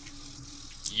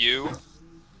 U,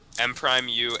 M prime,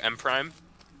 U, M prime,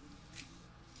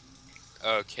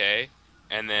 okay,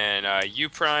 and then U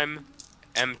prime,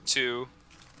 M2,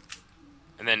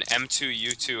 and then M2,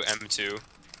 U2, M2,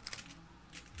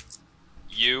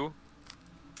 U,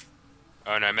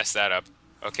 oh no, I messed that up,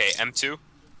 okay, M2,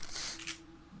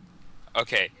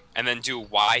 okay, and then do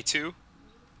Y2,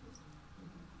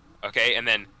 okay, and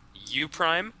then U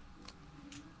prime,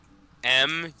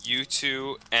 M,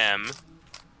 U2, M,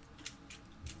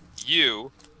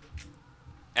 U,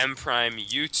 M prime,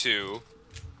 U2,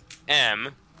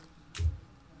 M,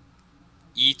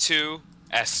 E2,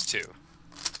 S2.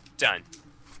 Done.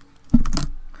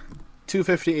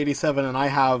 250.87, and I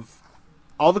have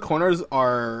all the corners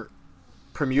are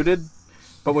permuted,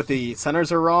 but with the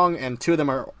centers are wrong, and 2 of them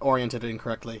are oriented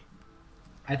incorrectly.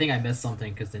 I think I missed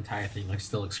something because the entire thing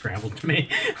still looks scrambled to me.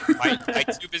 My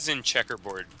cube is in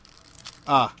checkerboard.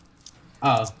 Ah,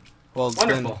 Oh, well,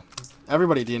 wonderful. then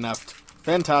everybody DNF'd.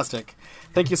 Fantastic.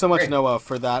 Thank you so much, Great. Noah,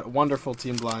 for that wonderful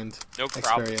Team Blind No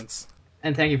problem. experience.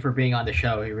 And thank you for being on the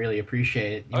show. We really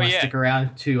appreciate it. You Oh, want to yeah. stick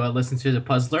around to listen to the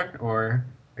Puzzler, or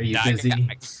are you Nah, busy?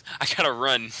 I gotta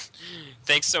run.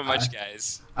 Thanks so much,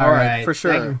 guys. All right, for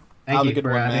sure. Thank Have a you good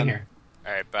for one, being man. here.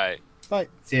 All right, bye. Bye.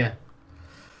 See ya.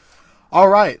 All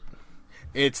right.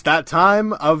 It's that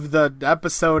time of the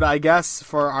episode, I guess,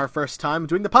 for our first time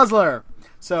doing the Puzzler.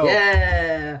 So,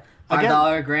 Yeah!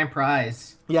 $5 grand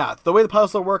prize. yeah, the way the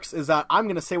Puzzler works is that I'm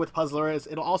going to say what the Puzzler is.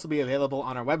 It'll also be available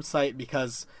on our website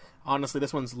because, honestly,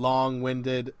 this one's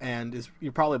long-winded and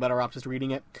you're probably better off just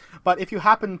reading it. But if you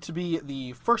happen to be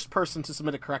the first person to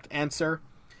submit a correct answer,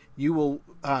 you will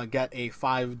get a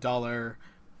 $5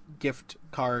 gift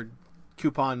card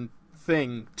coupon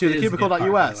thing to the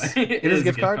cubicle.us. It is a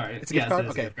gift card? It's a gift card?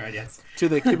 Okay. Yes. To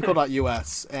the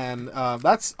cubicle.us. And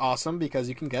that's awesome because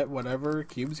you can get whatever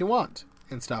cubes you want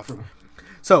and stuff.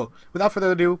 So, without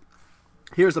further ado,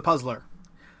 here's the Puzzler.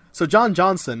 So John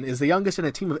Johnson is the youngest in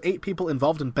a team of 8 people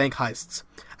involved in bank heists.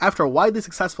 After a widely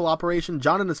successful operation,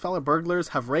 John and his fellow burglars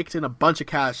have raked in a bunch of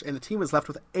cash, and the team is left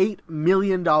with $8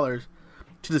 million to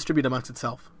distribute amongst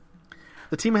itself.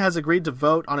 The team has agreed to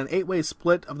vote on an 8-way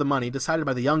split of the money decided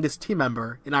by the youngest team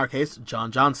member, in our case,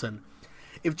 John Johnson.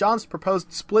 If John's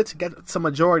proposed split gets a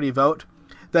majority vote,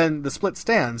 then the split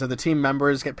stands and the team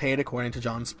members get paid according to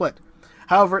John's split.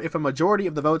 However, if a majority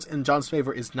of the votes in John's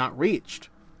favor is not reached,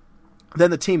 then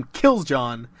the team kills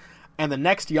John, and the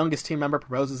next youngest team member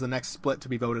proposes the next split to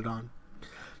be voted on.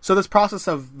 So this process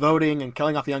of voting and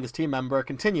killing off the youngest team member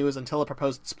continues until a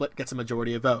proposed split gets a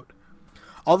majority of vote.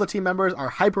 All the team members are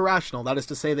hyper-rational, that is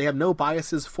to say they have no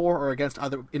biases for or against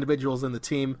other individuals in the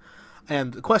team.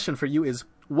 And the question for you is,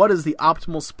 what is the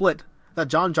optimal split that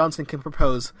John Johnson can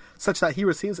propose such that he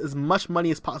receives as much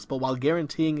money as possible while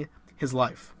guaranteeing his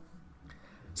life?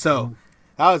 So,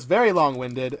 that was very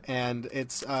long-winded, and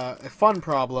it's a fun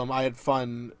problem. I had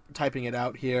fun typing it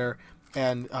out here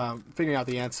and figuring out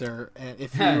the answer. And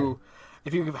if you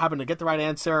happen to get the right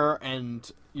answer and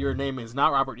your name is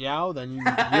not Robert Yao, then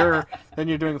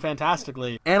you're doing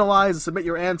fantastically. Analyze, submit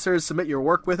your answers, submit your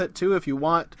work with it too if you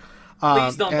want.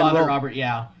 Please don't bother Robert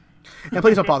Yao. And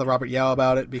please don't bother Robert Yao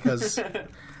about it because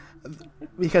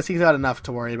he's got enough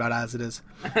to worry about as it is.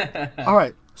 All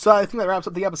right, so I think that wraps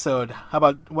up the episode. How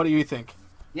about, what do you think?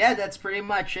 Yeah, that's pretty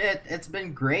much it. It's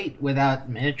been great without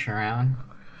Mitch around.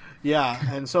 Yeah,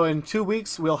 and so in 2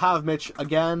 weeks, we'll have Mitch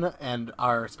again, and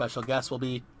our special guest will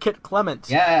be Kit Clement,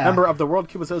 member of the World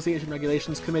Cube Association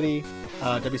Regulations Committee,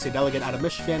 WCA delegate out of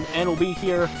Michigan, and will be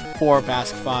here for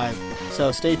Basque 5.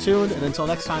 So stay tuned, and until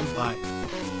next time, bye.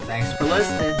 Thanks for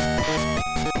listening.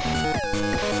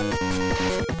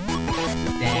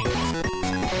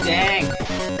 Dang.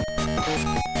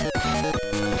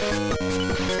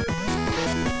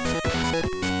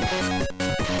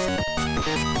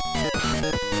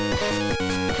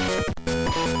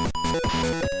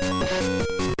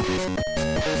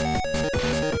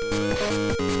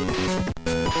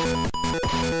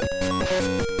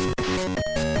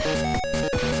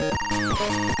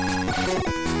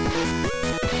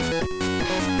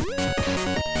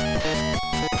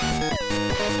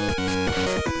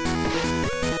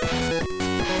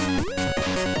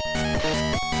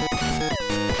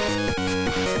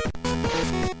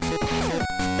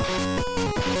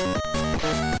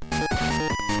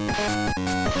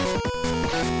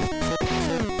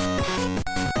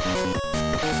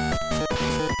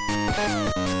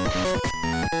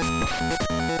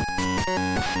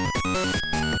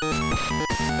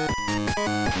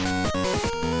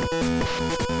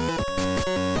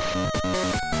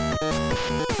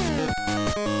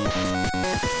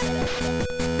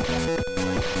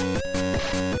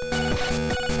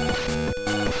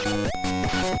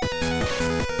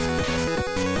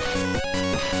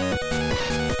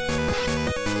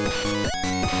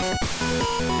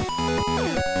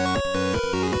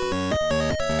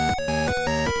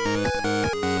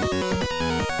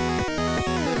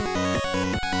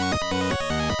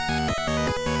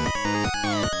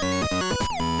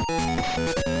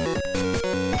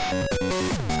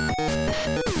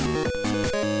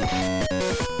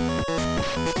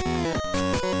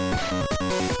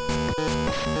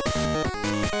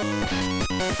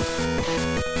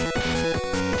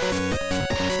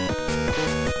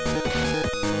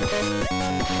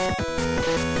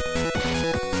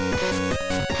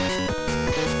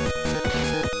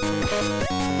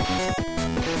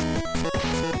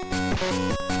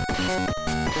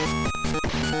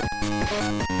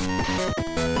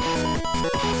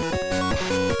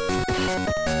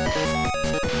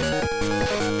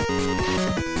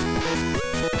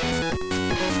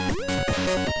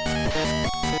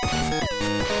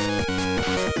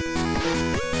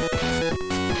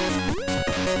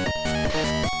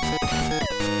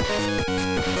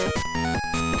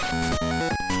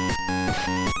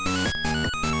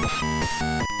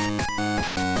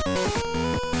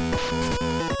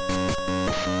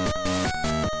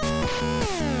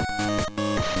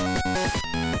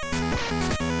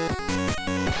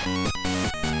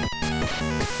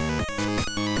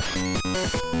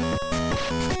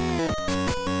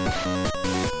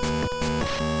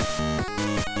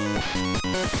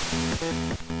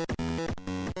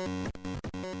 Bye.